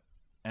watch it,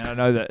 and I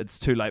know that it's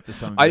too late for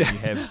some of you.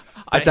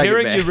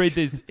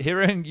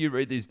 Hearing you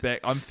read these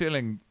back, I'm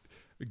feeling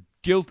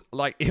guilt.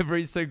 Like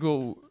every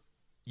single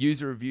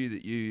user review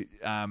that you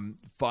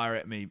fire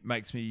at me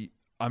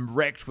I'm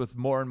racked with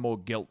more and more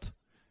guilt.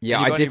 Yeah,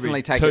 I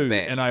definitely take it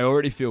back, and I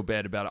already feel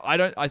bad about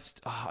it.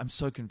 I'm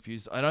so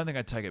confused. I don't think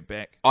I take it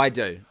back. I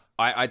do.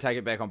 I take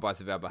it back on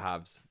both of our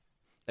behalves.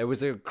 It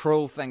was a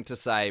cruel thing to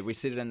say. We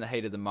said it in the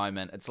heat of the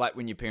moment. It's like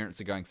when your parents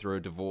are going through a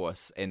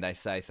divorce and they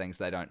say things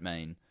they don't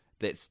mean.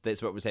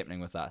 That's what was happening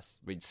with us.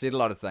 We said a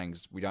lot of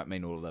things. We don't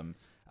mean all of them.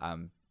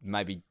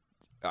 Definitely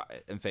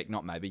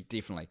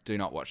do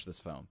not watch this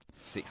film.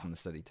 Sex and the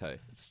City too.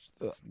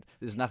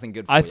 There's nothing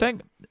good for you. I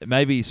think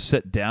maybe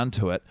sit down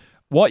to it.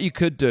 What you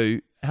could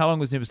do, how long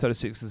was an episode of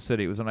Sex and the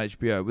City? It was on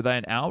HBO. Were they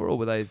an hour or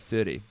were they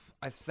 30?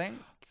 I think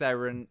they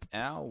were an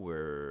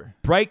hour.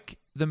 Break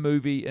the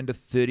movie into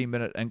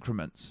 30-minute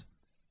increments.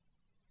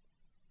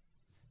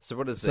 So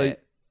what is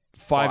that?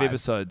 5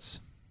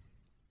 episodes.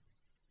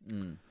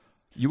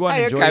 You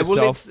won't enjoy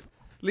yourself. Well,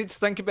 let's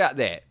think about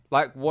that.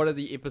 Like, what are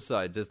the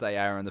episodes as they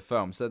are in the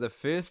film? So the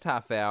first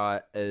half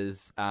hour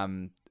is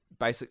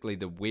basically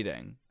the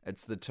wedding.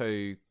 It's the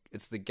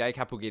gay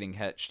couple getting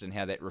hitched and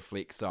how that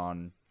reflects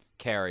on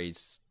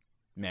Carrie's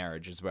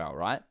marriage as well,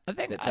 right? I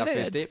think that's our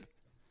first step.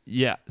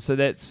 Yeah, so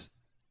that's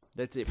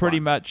it.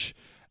 Pretty much.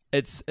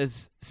 It's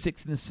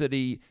Sex and the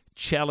City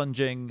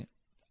challenging,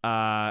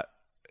 what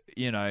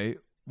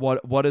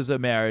is a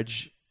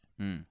marriage?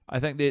 I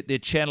think they're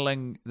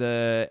channeling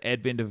the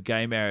advent of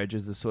gay marriage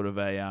as a sort of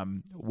a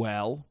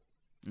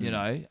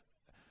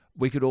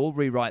we could all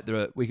rewrite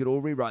the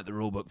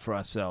rule book for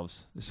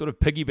ourselves. They're sort of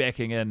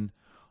piggybacking in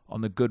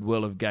on the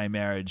goodwill of gay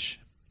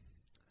marriage,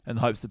 in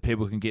the hopes that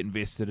people can get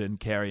invested in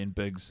Carrie and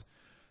Big's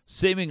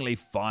seemingly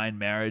fine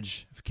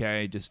marriage. If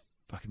Carrie just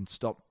fucking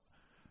stopped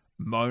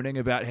moaning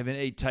about having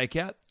to eat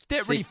takeout.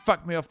 That really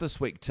fucked me off this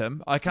week,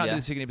 Tim. I can't do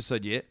the second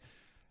episode yet.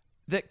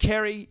 That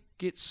Carrie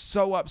gets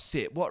so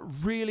upset.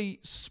 What really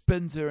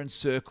spins her in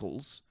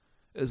circles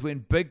is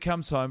when Big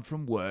comes home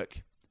from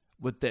work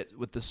with the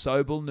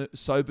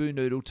Sobu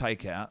noodle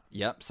takeout.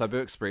 Yep,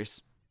 Sobu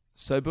Express.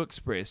 Sobu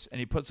Express, and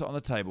he puts it on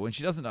the table, and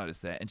she doesn't notice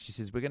that, and she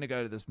says, "We're going to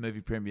go to this movie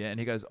premiere," and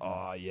he goes,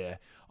 "Oh yeah,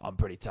 I'm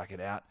pretty tuckered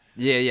out."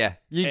 Yeah.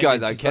 You go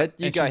though, kid.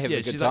 You go have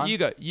a good time.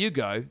 Like, you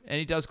go, and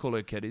he does call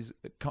her kid. He's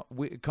a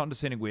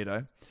condescending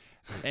weirdo,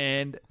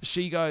 and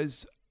she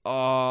goes,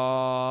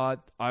 "Oh,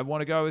 I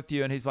want to go with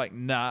you," and he's like,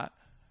 "Nah,"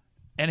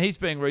 and he's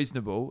being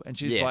reasonable, and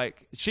she's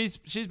like, she's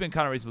been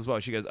kind of reasonable as well.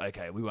 She goes,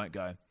 "Okay, we won't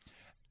go."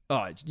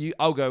 All right,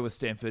 I'll go with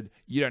Stanford.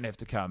 You don't have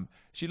to come.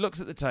 She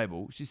looks at the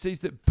table. She sees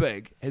that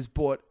Big has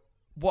bought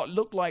what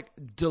looked like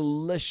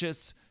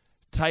delicious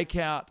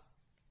takeout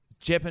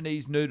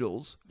Japanese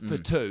noodles for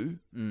two,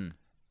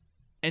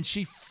 and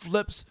she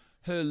flips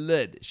her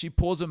lid. She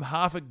pours him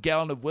half a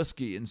gallon of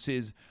whiskey and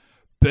says,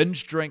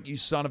 "Binge drink, you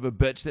son of a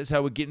bitch. That's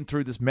how we're getting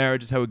through this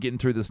marriage. That's how we're getting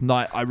through this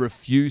night. I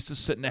refuse to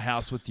sit in a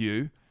house with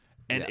you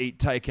and eat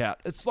takeout."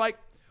 It's like,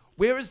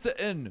 where is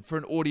the in for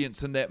an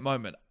audience in that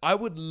moment? I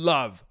would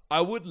love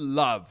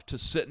to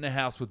sit in a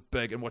house with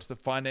Big and watch the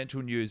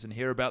financial news and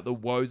hear about the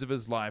woes of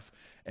his life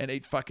and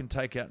eat fucking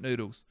takeout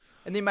noodles.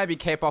 And then maybe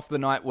cap off the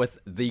night with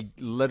the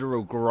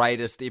literal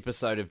greatest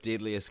episode of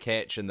Deadliest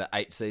Catch in the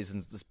 8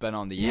 seasons that's been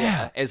on the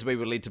year, as we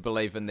were led to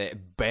believe in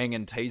that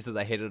banging teaser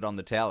they had it on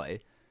the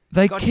tally.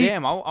 God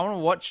damn, I want to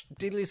watch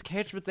Deadliest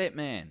Catch with that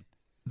man.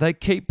 They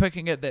keep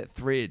picking at that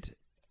thread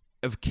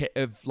of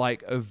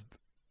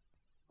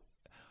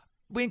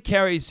when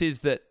Carrie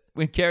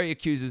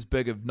accuses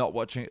Big of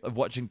watching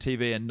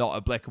TV and not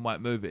a black and white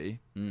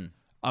movie,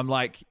 I'm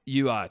like,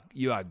 you are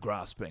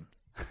grasping.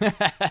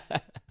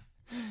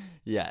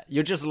 Yeah,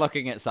 you're just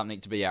looking at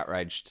something to be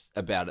outraged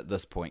about at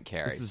this point,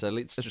 Carrie. So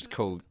let's just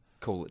cool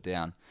it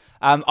down.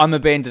 I'm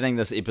abandoning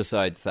this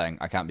episode thing.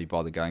 I can't be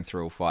bothered going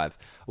through all 5.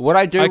 What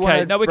I do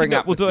want to bring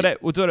up, we'll do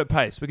it at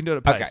pace. We can do it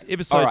at pace. Okay.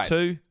 Episode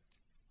 2.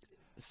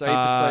 So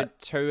episode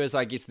 2 is,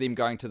 I guess, them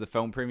going to the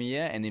film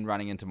premiere and then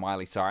running into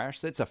Miley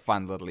Cyrus. That's a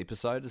fun little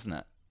episode, isn't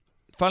it?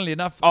 Funnily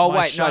enough... Oh,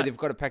 wait, no, they've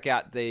got to pick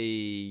out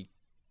the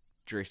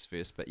dress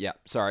first. But yeah,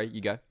 sorry, you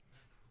go.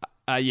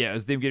 It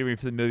was them getting ready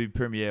for the movie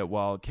premiere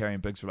while Carrie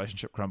and Big's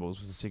relationship crumbles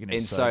was the second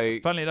episode. And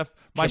so... Funnily enough,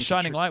 my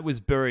shining light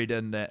was buried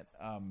in that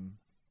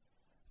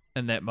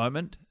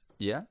moment.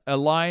 Yeah? A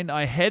line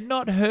I had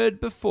not heard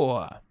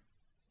before.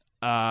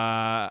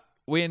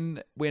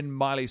 When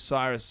Miley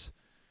Cyrus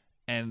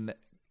and...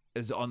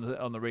 is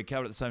on the red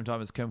carpet at the same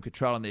time as Kim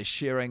Cattrall, and they're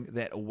sharing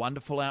that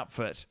wonderful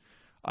outfit.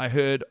 I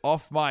heard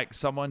off mic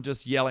someone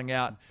just yelling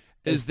out,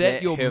 "Is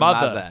that your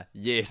mother?"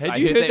 Yes, I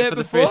heard that for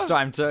the first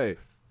time too.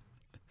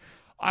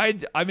 I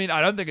mean,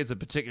 I don't think it's a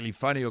particularly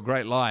funny or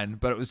great line,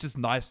 but it was just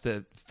nice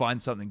to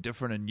find something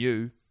different and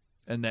new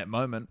in that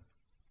moment.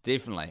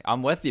 Definitely.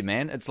 I'm with you,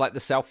 man. It's like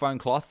the cell phone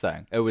cloth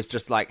thing. It was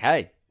just like,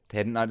 hey,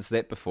 hadn't noticed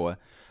that before.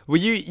 Well,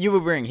 you were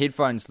wearing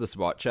headphones this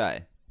watch, eh?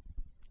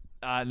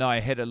 No,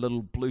 I had a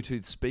little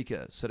Bluetooth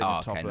speaker sitting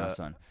on top of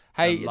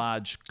a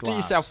large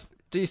glass.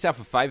 Do yourself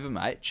a favour,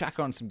 mate. Chuck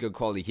on some good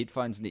quality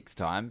headphones next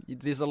time.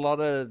 There's a lot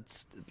of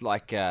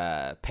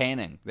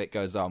panning that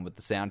goes on with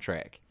the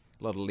soundtrack.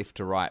 A lot of left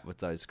to right with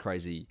those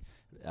crazy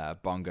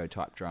bongo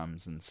type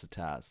drums and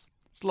sitars.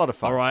 It's a lot of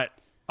fun. All right,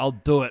 I'll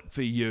do it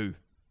for you.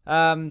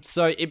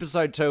 So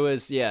episode 2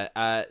 is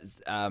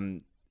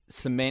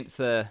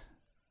Samantha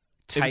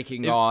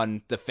taking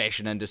on the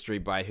fashion industry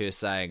by her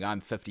saying, "I'm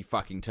 50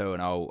 fucking 2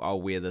 and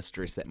I'll wear this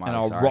dress that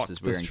Miley Cyrus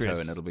is wearing too,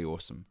 and it'll be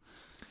awesome."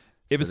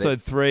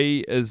 Episode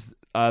 3 is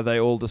they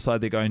all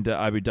decide they're going to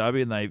Abu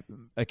Dhabi, and they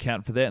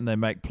account for that and they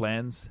make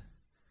plans.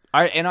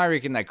 I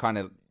reckon they kind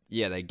of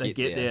they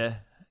get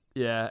there.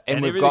 Yeah,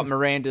 and we've got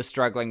Miranda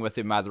struggling with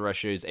her mother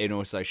issues, and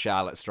also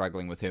Charlotte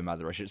struggling with her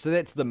mother issues. So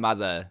that's the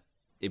mother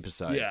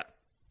episode. Yeah,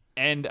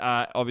 and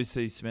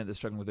obviously Samantha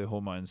struggling with her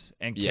hormones,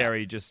 and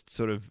Carrie just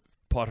sort of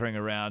pottering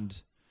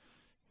around,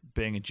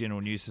 being a general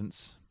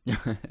nuisance.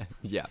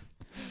 Yeah.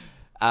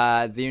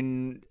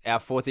 Then our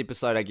 4th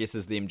episode, I guess,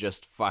 is them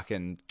just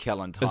fucking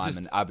killing time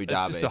in Abu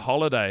Dhabi. It's just a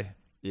holiday.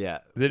 Yeah,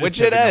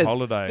 which it is.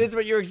 Holiday. That's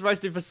what you're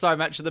exposed to for so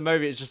much of the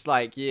movie. It's just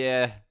like,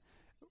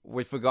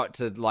 we forgot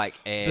to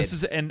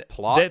add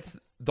plot.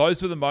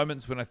 Those were the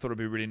moments when I thought it'd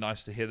be really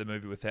nice to hear the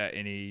movie without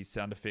any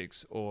sound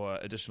effects or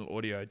additional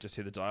audio, just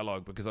hear the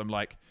dialogue, because I'm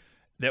like,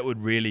 that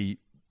would really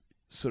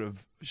sort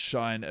of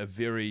shine a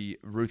very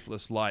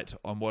ruthless light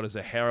on what is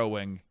a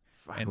harrowing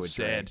and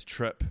sad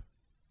trip.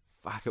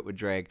 Fuck, it would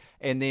drag.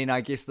 And then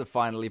I guess the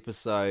final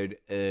episode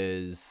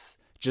is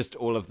just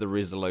all of the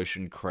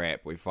resolution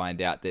crap. We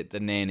find out that the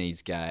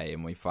nanny's gay,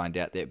 and we find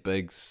out that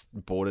Biggs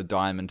bought a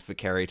diamond for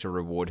Carrie to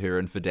reward her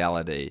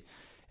infidelity,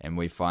 and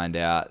we find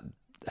out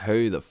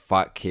who the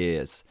fuck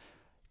cares.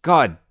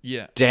 God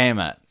damn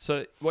it.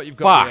 So what you've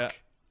got here,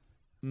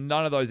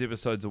 none of those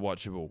episodes are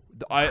watchable.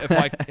 If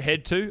I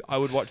had to, I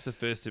would watch the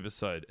first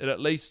episode. It at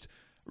least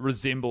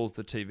resembles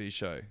the TV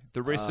show.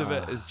 The rest of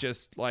it is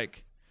just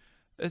like,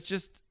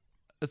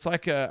 it's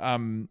like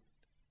a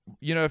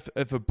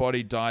if a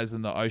body dies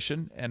in the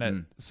ocean and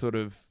it sort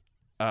of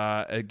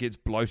it gets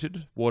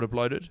bloated, water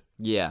bloated.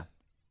 Yeah,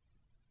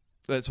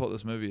 that's what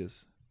this movie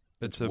is.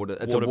 It's a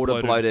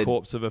water bloated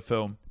corpse of a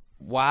film.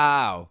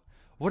 Wow.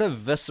 What a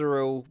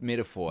visceral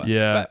metaphor.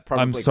 Yeah, but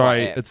probably I'm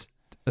sorry. quite apt.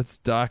 It's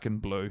dark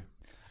and blue.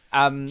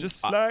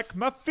 Just like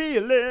my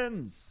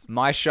feelings.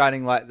 my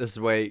shining light this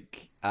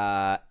week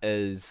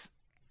is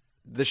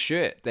the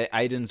shirt that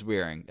Aiden's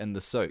wearing in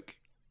the souk.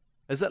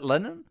 Is it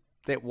linen?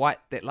 That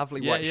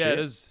lovely white Yeah, shirt? it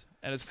is.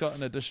 And it's got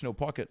an additional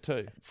pocket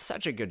too. It's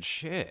such a good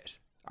shirt.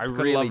 I It's got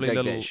a really lovely dig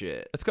little, that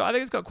shirt. I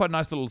think it's got quite a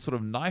nice little sort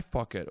of knife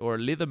pocket or a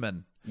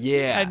Leatherman.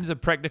 Yeah. Aiden's a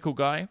practical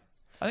guy.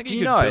 I think Do he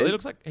you could know- build, he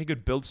looks like he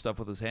could build stuff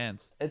with his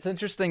hands. It's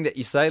interesting that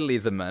you say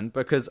Leatherman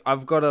because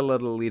I've got a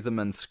little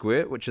Leatherman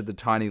squirt, which are the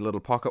tiny little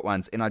pocket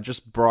ones, and I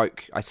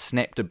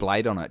snapped a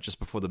blade on it just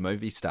before the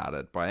movie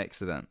started by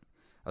accident.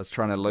 I was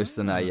trying to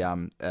loosen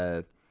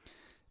a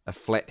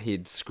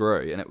flathead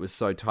screw, and it was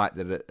so tight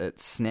that it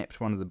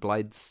snapped one of the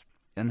blades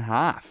in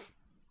half.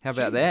 How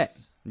about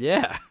Jesus. that?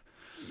 Yeah.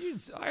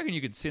 I reckon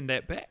you could send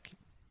that back.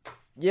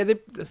 Yeah,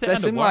 Is that they under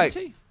seem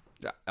warranty?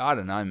 like... I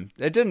don't know.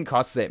 It didn't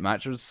cost that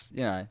much. It was,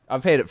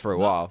 I've had it for a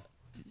while.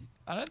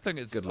 I don't think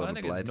it's Good little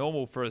it's blade.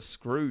 normal for a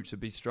screw to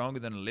be stronger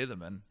than a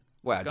Leatherman.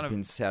 Well, It's it kind of-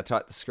 depends how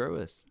tight the screw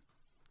is,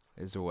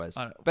 as always.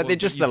 I know. But Well, they're but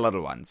just you- the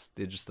little ones.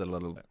 They're just the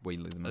little wee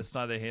Leathermans. It's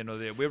neither here nor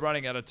there. We're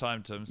running out of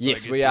time, Tim. So I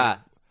Yes, guess we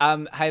are.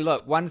 Hey,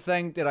 look, one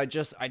thing that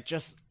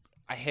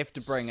I have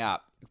to bring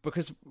up,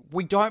 because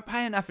we don't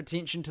pay enough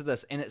attention to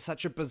this, and it's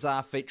such a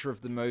bizarre feature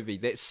of the movie,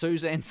 that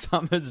Suzanne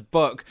Summers'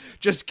 book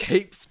just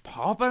keeps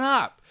popping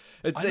up.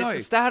 It's I at know. the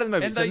start of the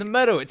movie, And it's in the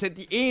middle, it's at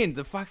the end.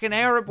 The fucking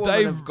Arab woman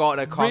They have got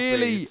a copy.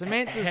 really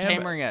Samantha's hammer-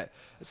 hammering it.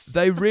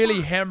 They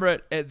really hammer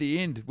it at the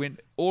end when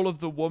all of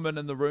the women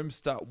in the room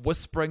start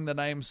whispering the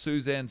name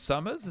Suzanne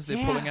Summers as they're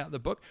Yeah. pulling out the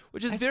book,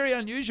 which is very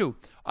unusual.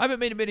 I haven't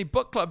been to many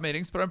book club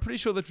meetings, but I'm pretty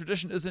sure the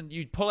tradition isn't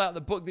you pull out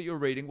the book that you're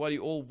reading while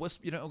you all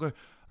whisper, you don't all go,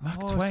 Mark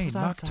Oh, Twain,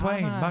 Suzanne Mark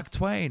Twain, Summers. Mark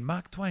Twain,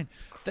 Mark Twain.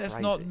 That's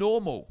not Crazy.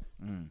 normal.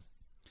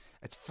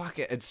 It's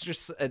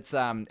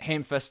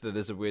ham-fisted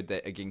is a word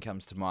that again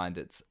comes to mind.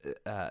 It's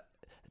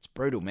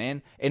brutal,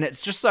 man. And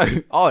it's just so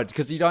odd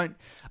because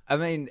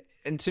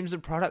in terms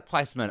of product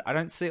placement, I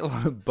don't see a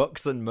lot of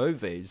books and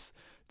movies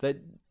that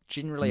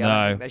generally I don't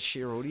No. think they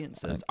share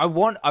audiences. I'm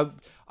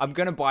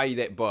going to buy you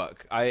that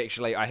book. I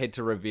had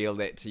to reveal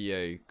that to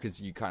you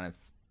because you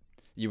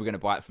were going to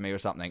buy it for me or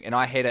something. And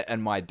I had it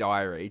in my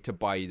diary to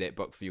buy you that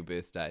book for your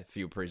birthday, for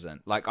your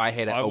present. Like I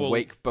had it a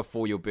week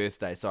before your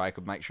birthday so I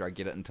could make sure I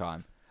get it in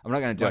time. I'm not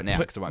going to do it now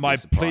because I won't My be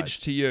surprised. pledge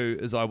to you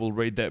is I will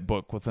read that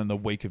book within the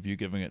week of you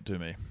giving it to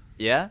me.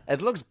 Yeah?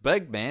 It looks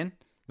big, man.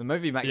 The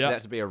movie makes Yeah. it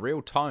out to be a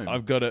real tome.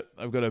 I've got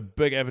a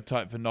big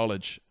appetite for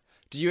knowledge.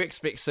 Do you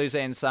expect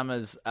Suzanne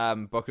Summers'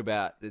 book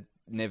about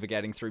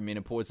navigating through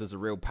menopause as a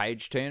real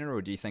page turner,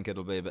 or do you think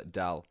it'll be a bit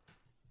dull?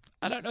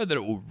 I don't know that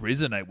it will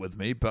resonate with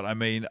me, but I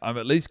mean, I'm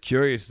at least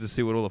curious to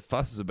see what all the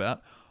fuss is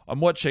about. I'm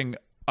watching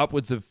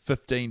upwards of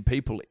 15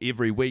 people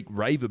every week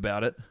rave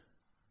about it.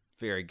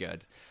 Very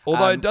good.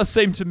 Although it does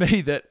seem to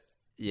me that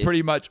Yes.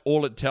 pretty much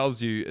all it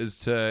tells you is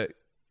to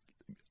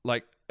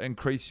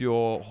increase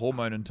your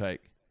hormone intake.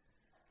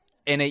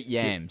 And eat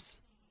yams.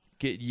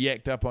 Get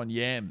yacked up on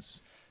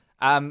yams.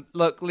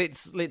 Look,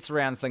 let's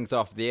round things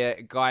off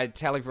there. Guy,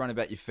 tell everyone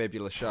about your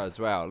fabulous show as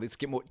well. Let's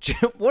get more...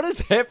 What is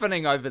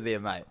happening over there,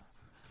 mate?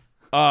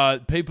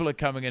 People are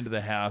coming into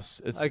the house.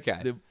 It's,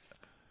 Okay.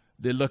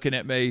 They're looking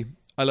at me.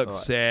 I look All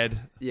right.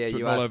 sad. Yeah, It's you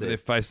written all are over sad. their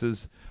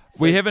faces.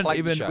 So we haven't plug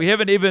your show.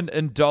 even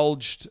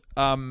indulged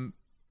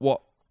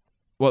what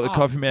the Oh,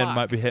 coffee man fuck.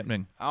 might be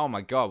happening. Oh my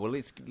god! Well,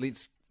 let's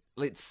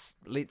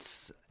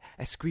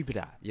a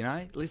squibida, you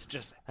know? Let's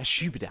just a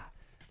shubida.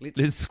 Let's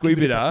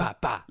squibida.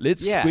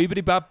 Let's Yeah.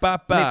 squibidi ba ba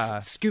ba.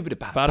 Let's scubida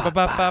ba Ba ba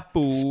ba ba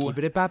boo.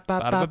 Skibidi ba ba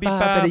Ba ba ba ba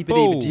ba ba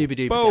boo.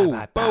 dibidi Boo,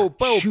 ba boo, ba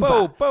boo, shuba.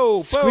 boo, boo,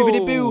 Squibidi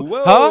boo. boo.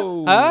 Huh?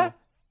 Whoa. Huh?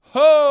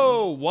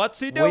 Ho!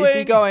 What's he doing? Where's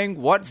he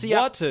going? What's he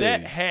up What's to?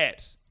 that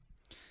hat?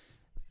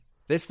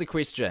 That's the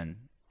question.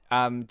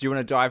 Do you want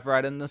to dive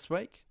right in this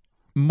week?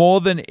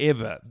 More than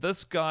ever.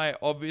 This guy,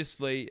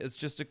 obviously, it's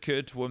just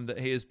occurred to him that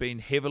he has been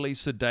heavily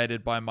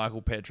sedated by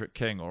Michael Patrick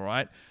King, all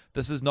right?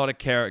 This is not a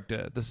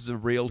character. This is a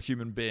real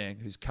human being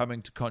who's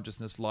coming to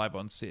consciousness live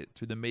on set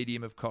through the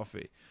medium of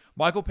coffee.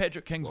 Michael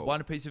Patrick King's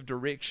one piece of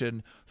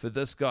direction for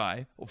this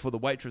guy, or for the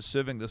waitress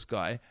serving this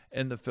guy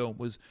in the film,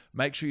 was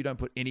make sure you don't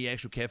put any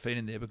actual caffeine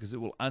in there because it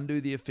will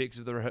undo the effects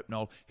of the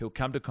Rohypnol. He'll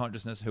come to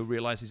consciousness. He'll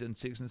realize he's in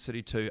Sex and the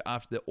City 2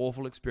 after the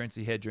awful experience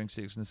he had during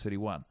Sex and the City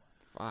 1.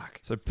 Fuck.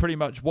 So pretty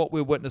much what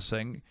we're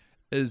witnessing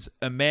is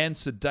a man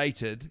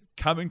sedated,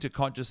 coming to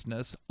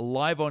consciousness,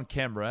 live on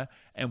camera,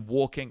 and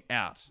walking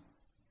out.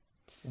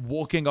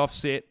 Walking off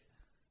set.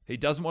 He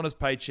doesn't want his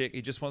paycheck.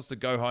 He just wants to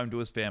go home to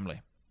his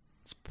family.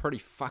 It's pretty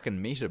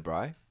fucking meta,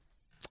 bro.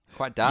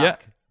 Quite dark. Yeah,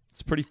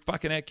 it's pretty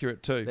fucking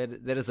accurate too.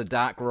 That is a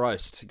dark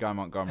roast, Guy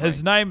Montgomery.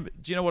 His name,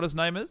 do you know what his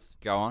name is?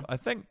 Go on. I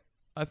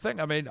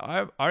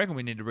reckon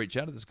we need to reach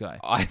out to this guy.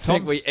 I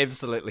think we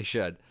absolutely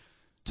should.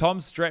 Tom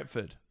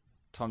Stratford.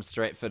 Tom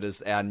Stratford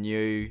is our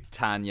new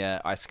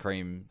Tanya ice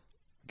cream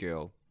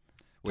girl.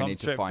 We Tom need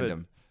to find Stratford.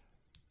 him.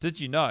 Did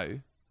you know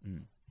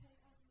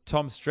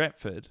Tom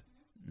Stratford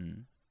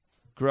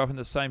grew up in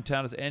the same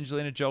town as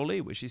Angelina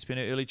Jolie, where she spent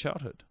her early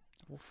childhood?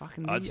 Well,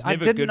 fucking, It's I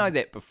never didn't good. know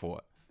that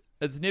before.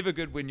 It's never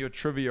good when your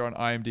trivia on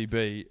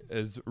IMDb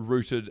is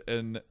rooted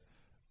in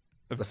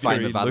a The fame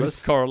very of others.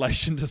 loose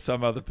correlation to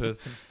some other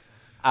person.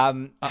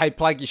 Hey,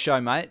 plug your show,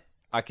 mate.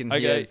 I can hear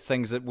Okay.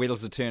 things that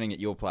wheels are turning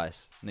at your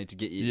place. Need to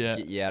get you out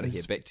of here,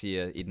 There's- back to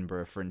your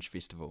Edinburgh Fringe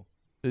Festival.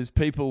 There's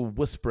people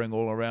whispering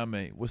all around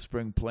me,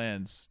 whispering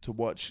plans to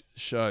watch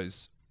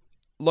shows.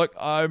 Look,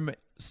 I'm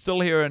still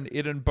here in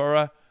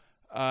Edinburgh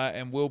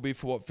and will be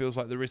for what feels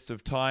like the rest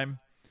of time.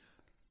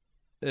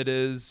 It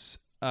is...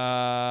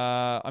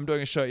 I'm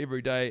doing a show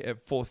every day at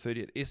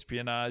 4:30 at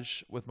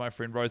Espionage with my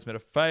friend Rose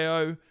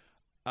Matafeo.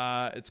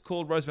 It's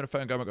called Rose Matafeo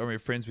and Guy Montgomery are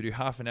Friends. We do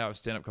half an hour of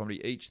stand-up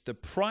comedy each. The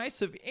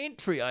price of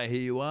entry, I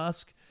hear you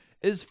ask,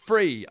 is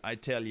free, I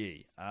tell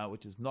ye,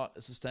 which is not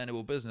a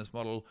sustainable business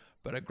model,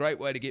 but a great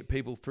way to get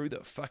people through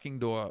the fucking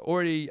door.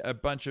 Already a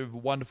bunch of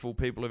wonderful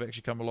people have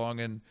actually come along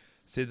and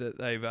said that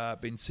they've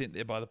been sent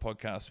there by the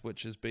podcast,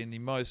 which has been the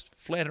most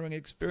flattering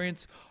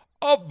experience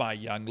of my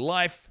young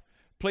life.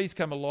 Please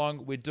come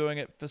along. We're doing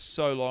it for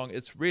so long.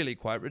 It's really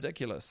quite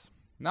ridiculous.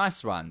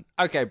 Nice one.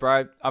 Okay,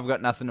 bro, I've got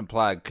nothing to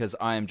plug because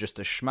I am just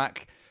a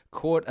schmuck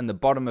caught in the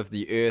bottom of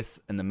the earth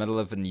in the middle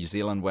of a New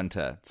Zealand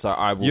winter. So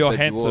I will You're bid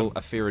handsome. you all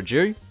a fair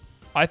adieu.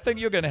 I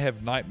think you're going to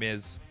have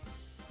nightmares.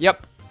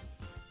 Yep.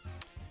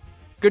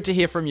 Good to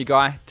hear from you,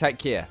 Guy. Take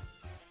care.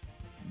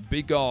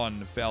 Be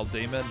gone, foul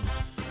demon.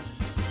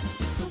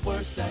 It's the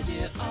worst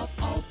idea of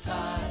all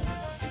time.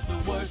 It's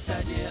the worst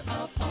idea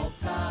of all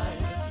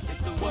time.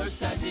 It's the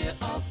worst idea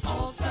of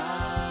all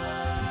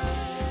time.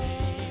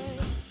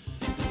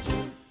 Season 2.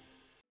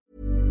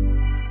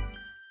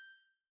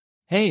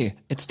 Hey,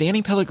 it's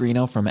Danny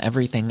Pellegrino from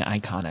Everything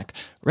Iconic.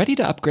 Ready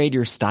to upgrade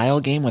your style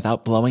game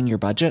without blowing your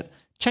budget?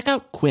 Check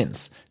out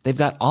Quince. They've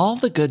got all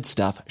the good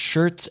stuff,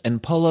 shirts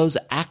and polos,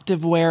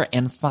 activewear,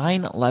 and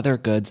fine leather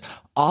goods,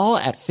 all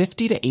at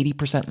 50 to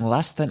 80%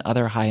 less than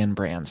other high-end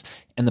brands.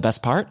 And the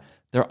best part?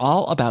 They're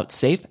all about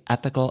safe,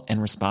 ethical,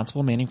 and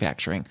responsible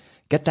manufacturing.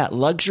 Get that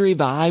luxury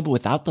vibe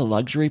without the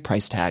luxury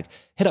price tag.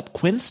 Hit up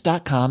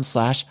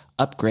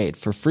quince.com/upgrade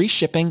for free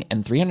shipping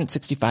and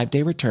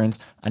 365-day returns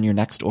on your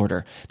next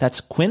order. That's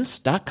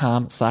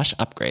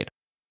quince.com/upgrade.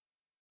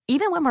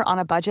 Even when we're on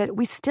a budget,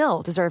 we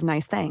still deserve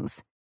nice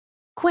things.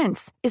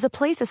 Quince is a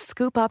place to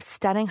scoop up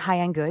stunning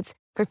high-end goods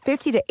for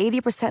 50 to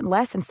 80%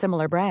 less than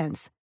similar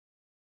brands.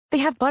 They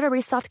have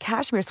buttery soft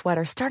cashmere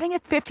sweaters starting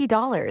at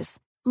 $50,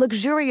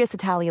 luxurious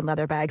Italian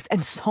leather bags,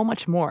 and so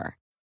much more.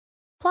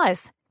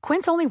 Plus,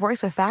 Quince only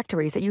works with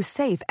factories that use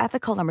safe,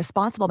 ethical, and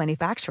responsible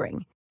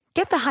manufacturing.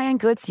 Get the high-end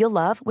goods you'll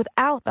love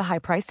without the high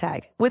price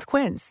tag with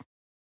Quince.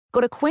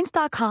 Go to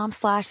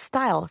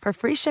quince.com/style for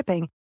free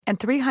shipping and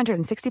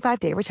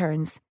 365-day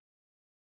returns.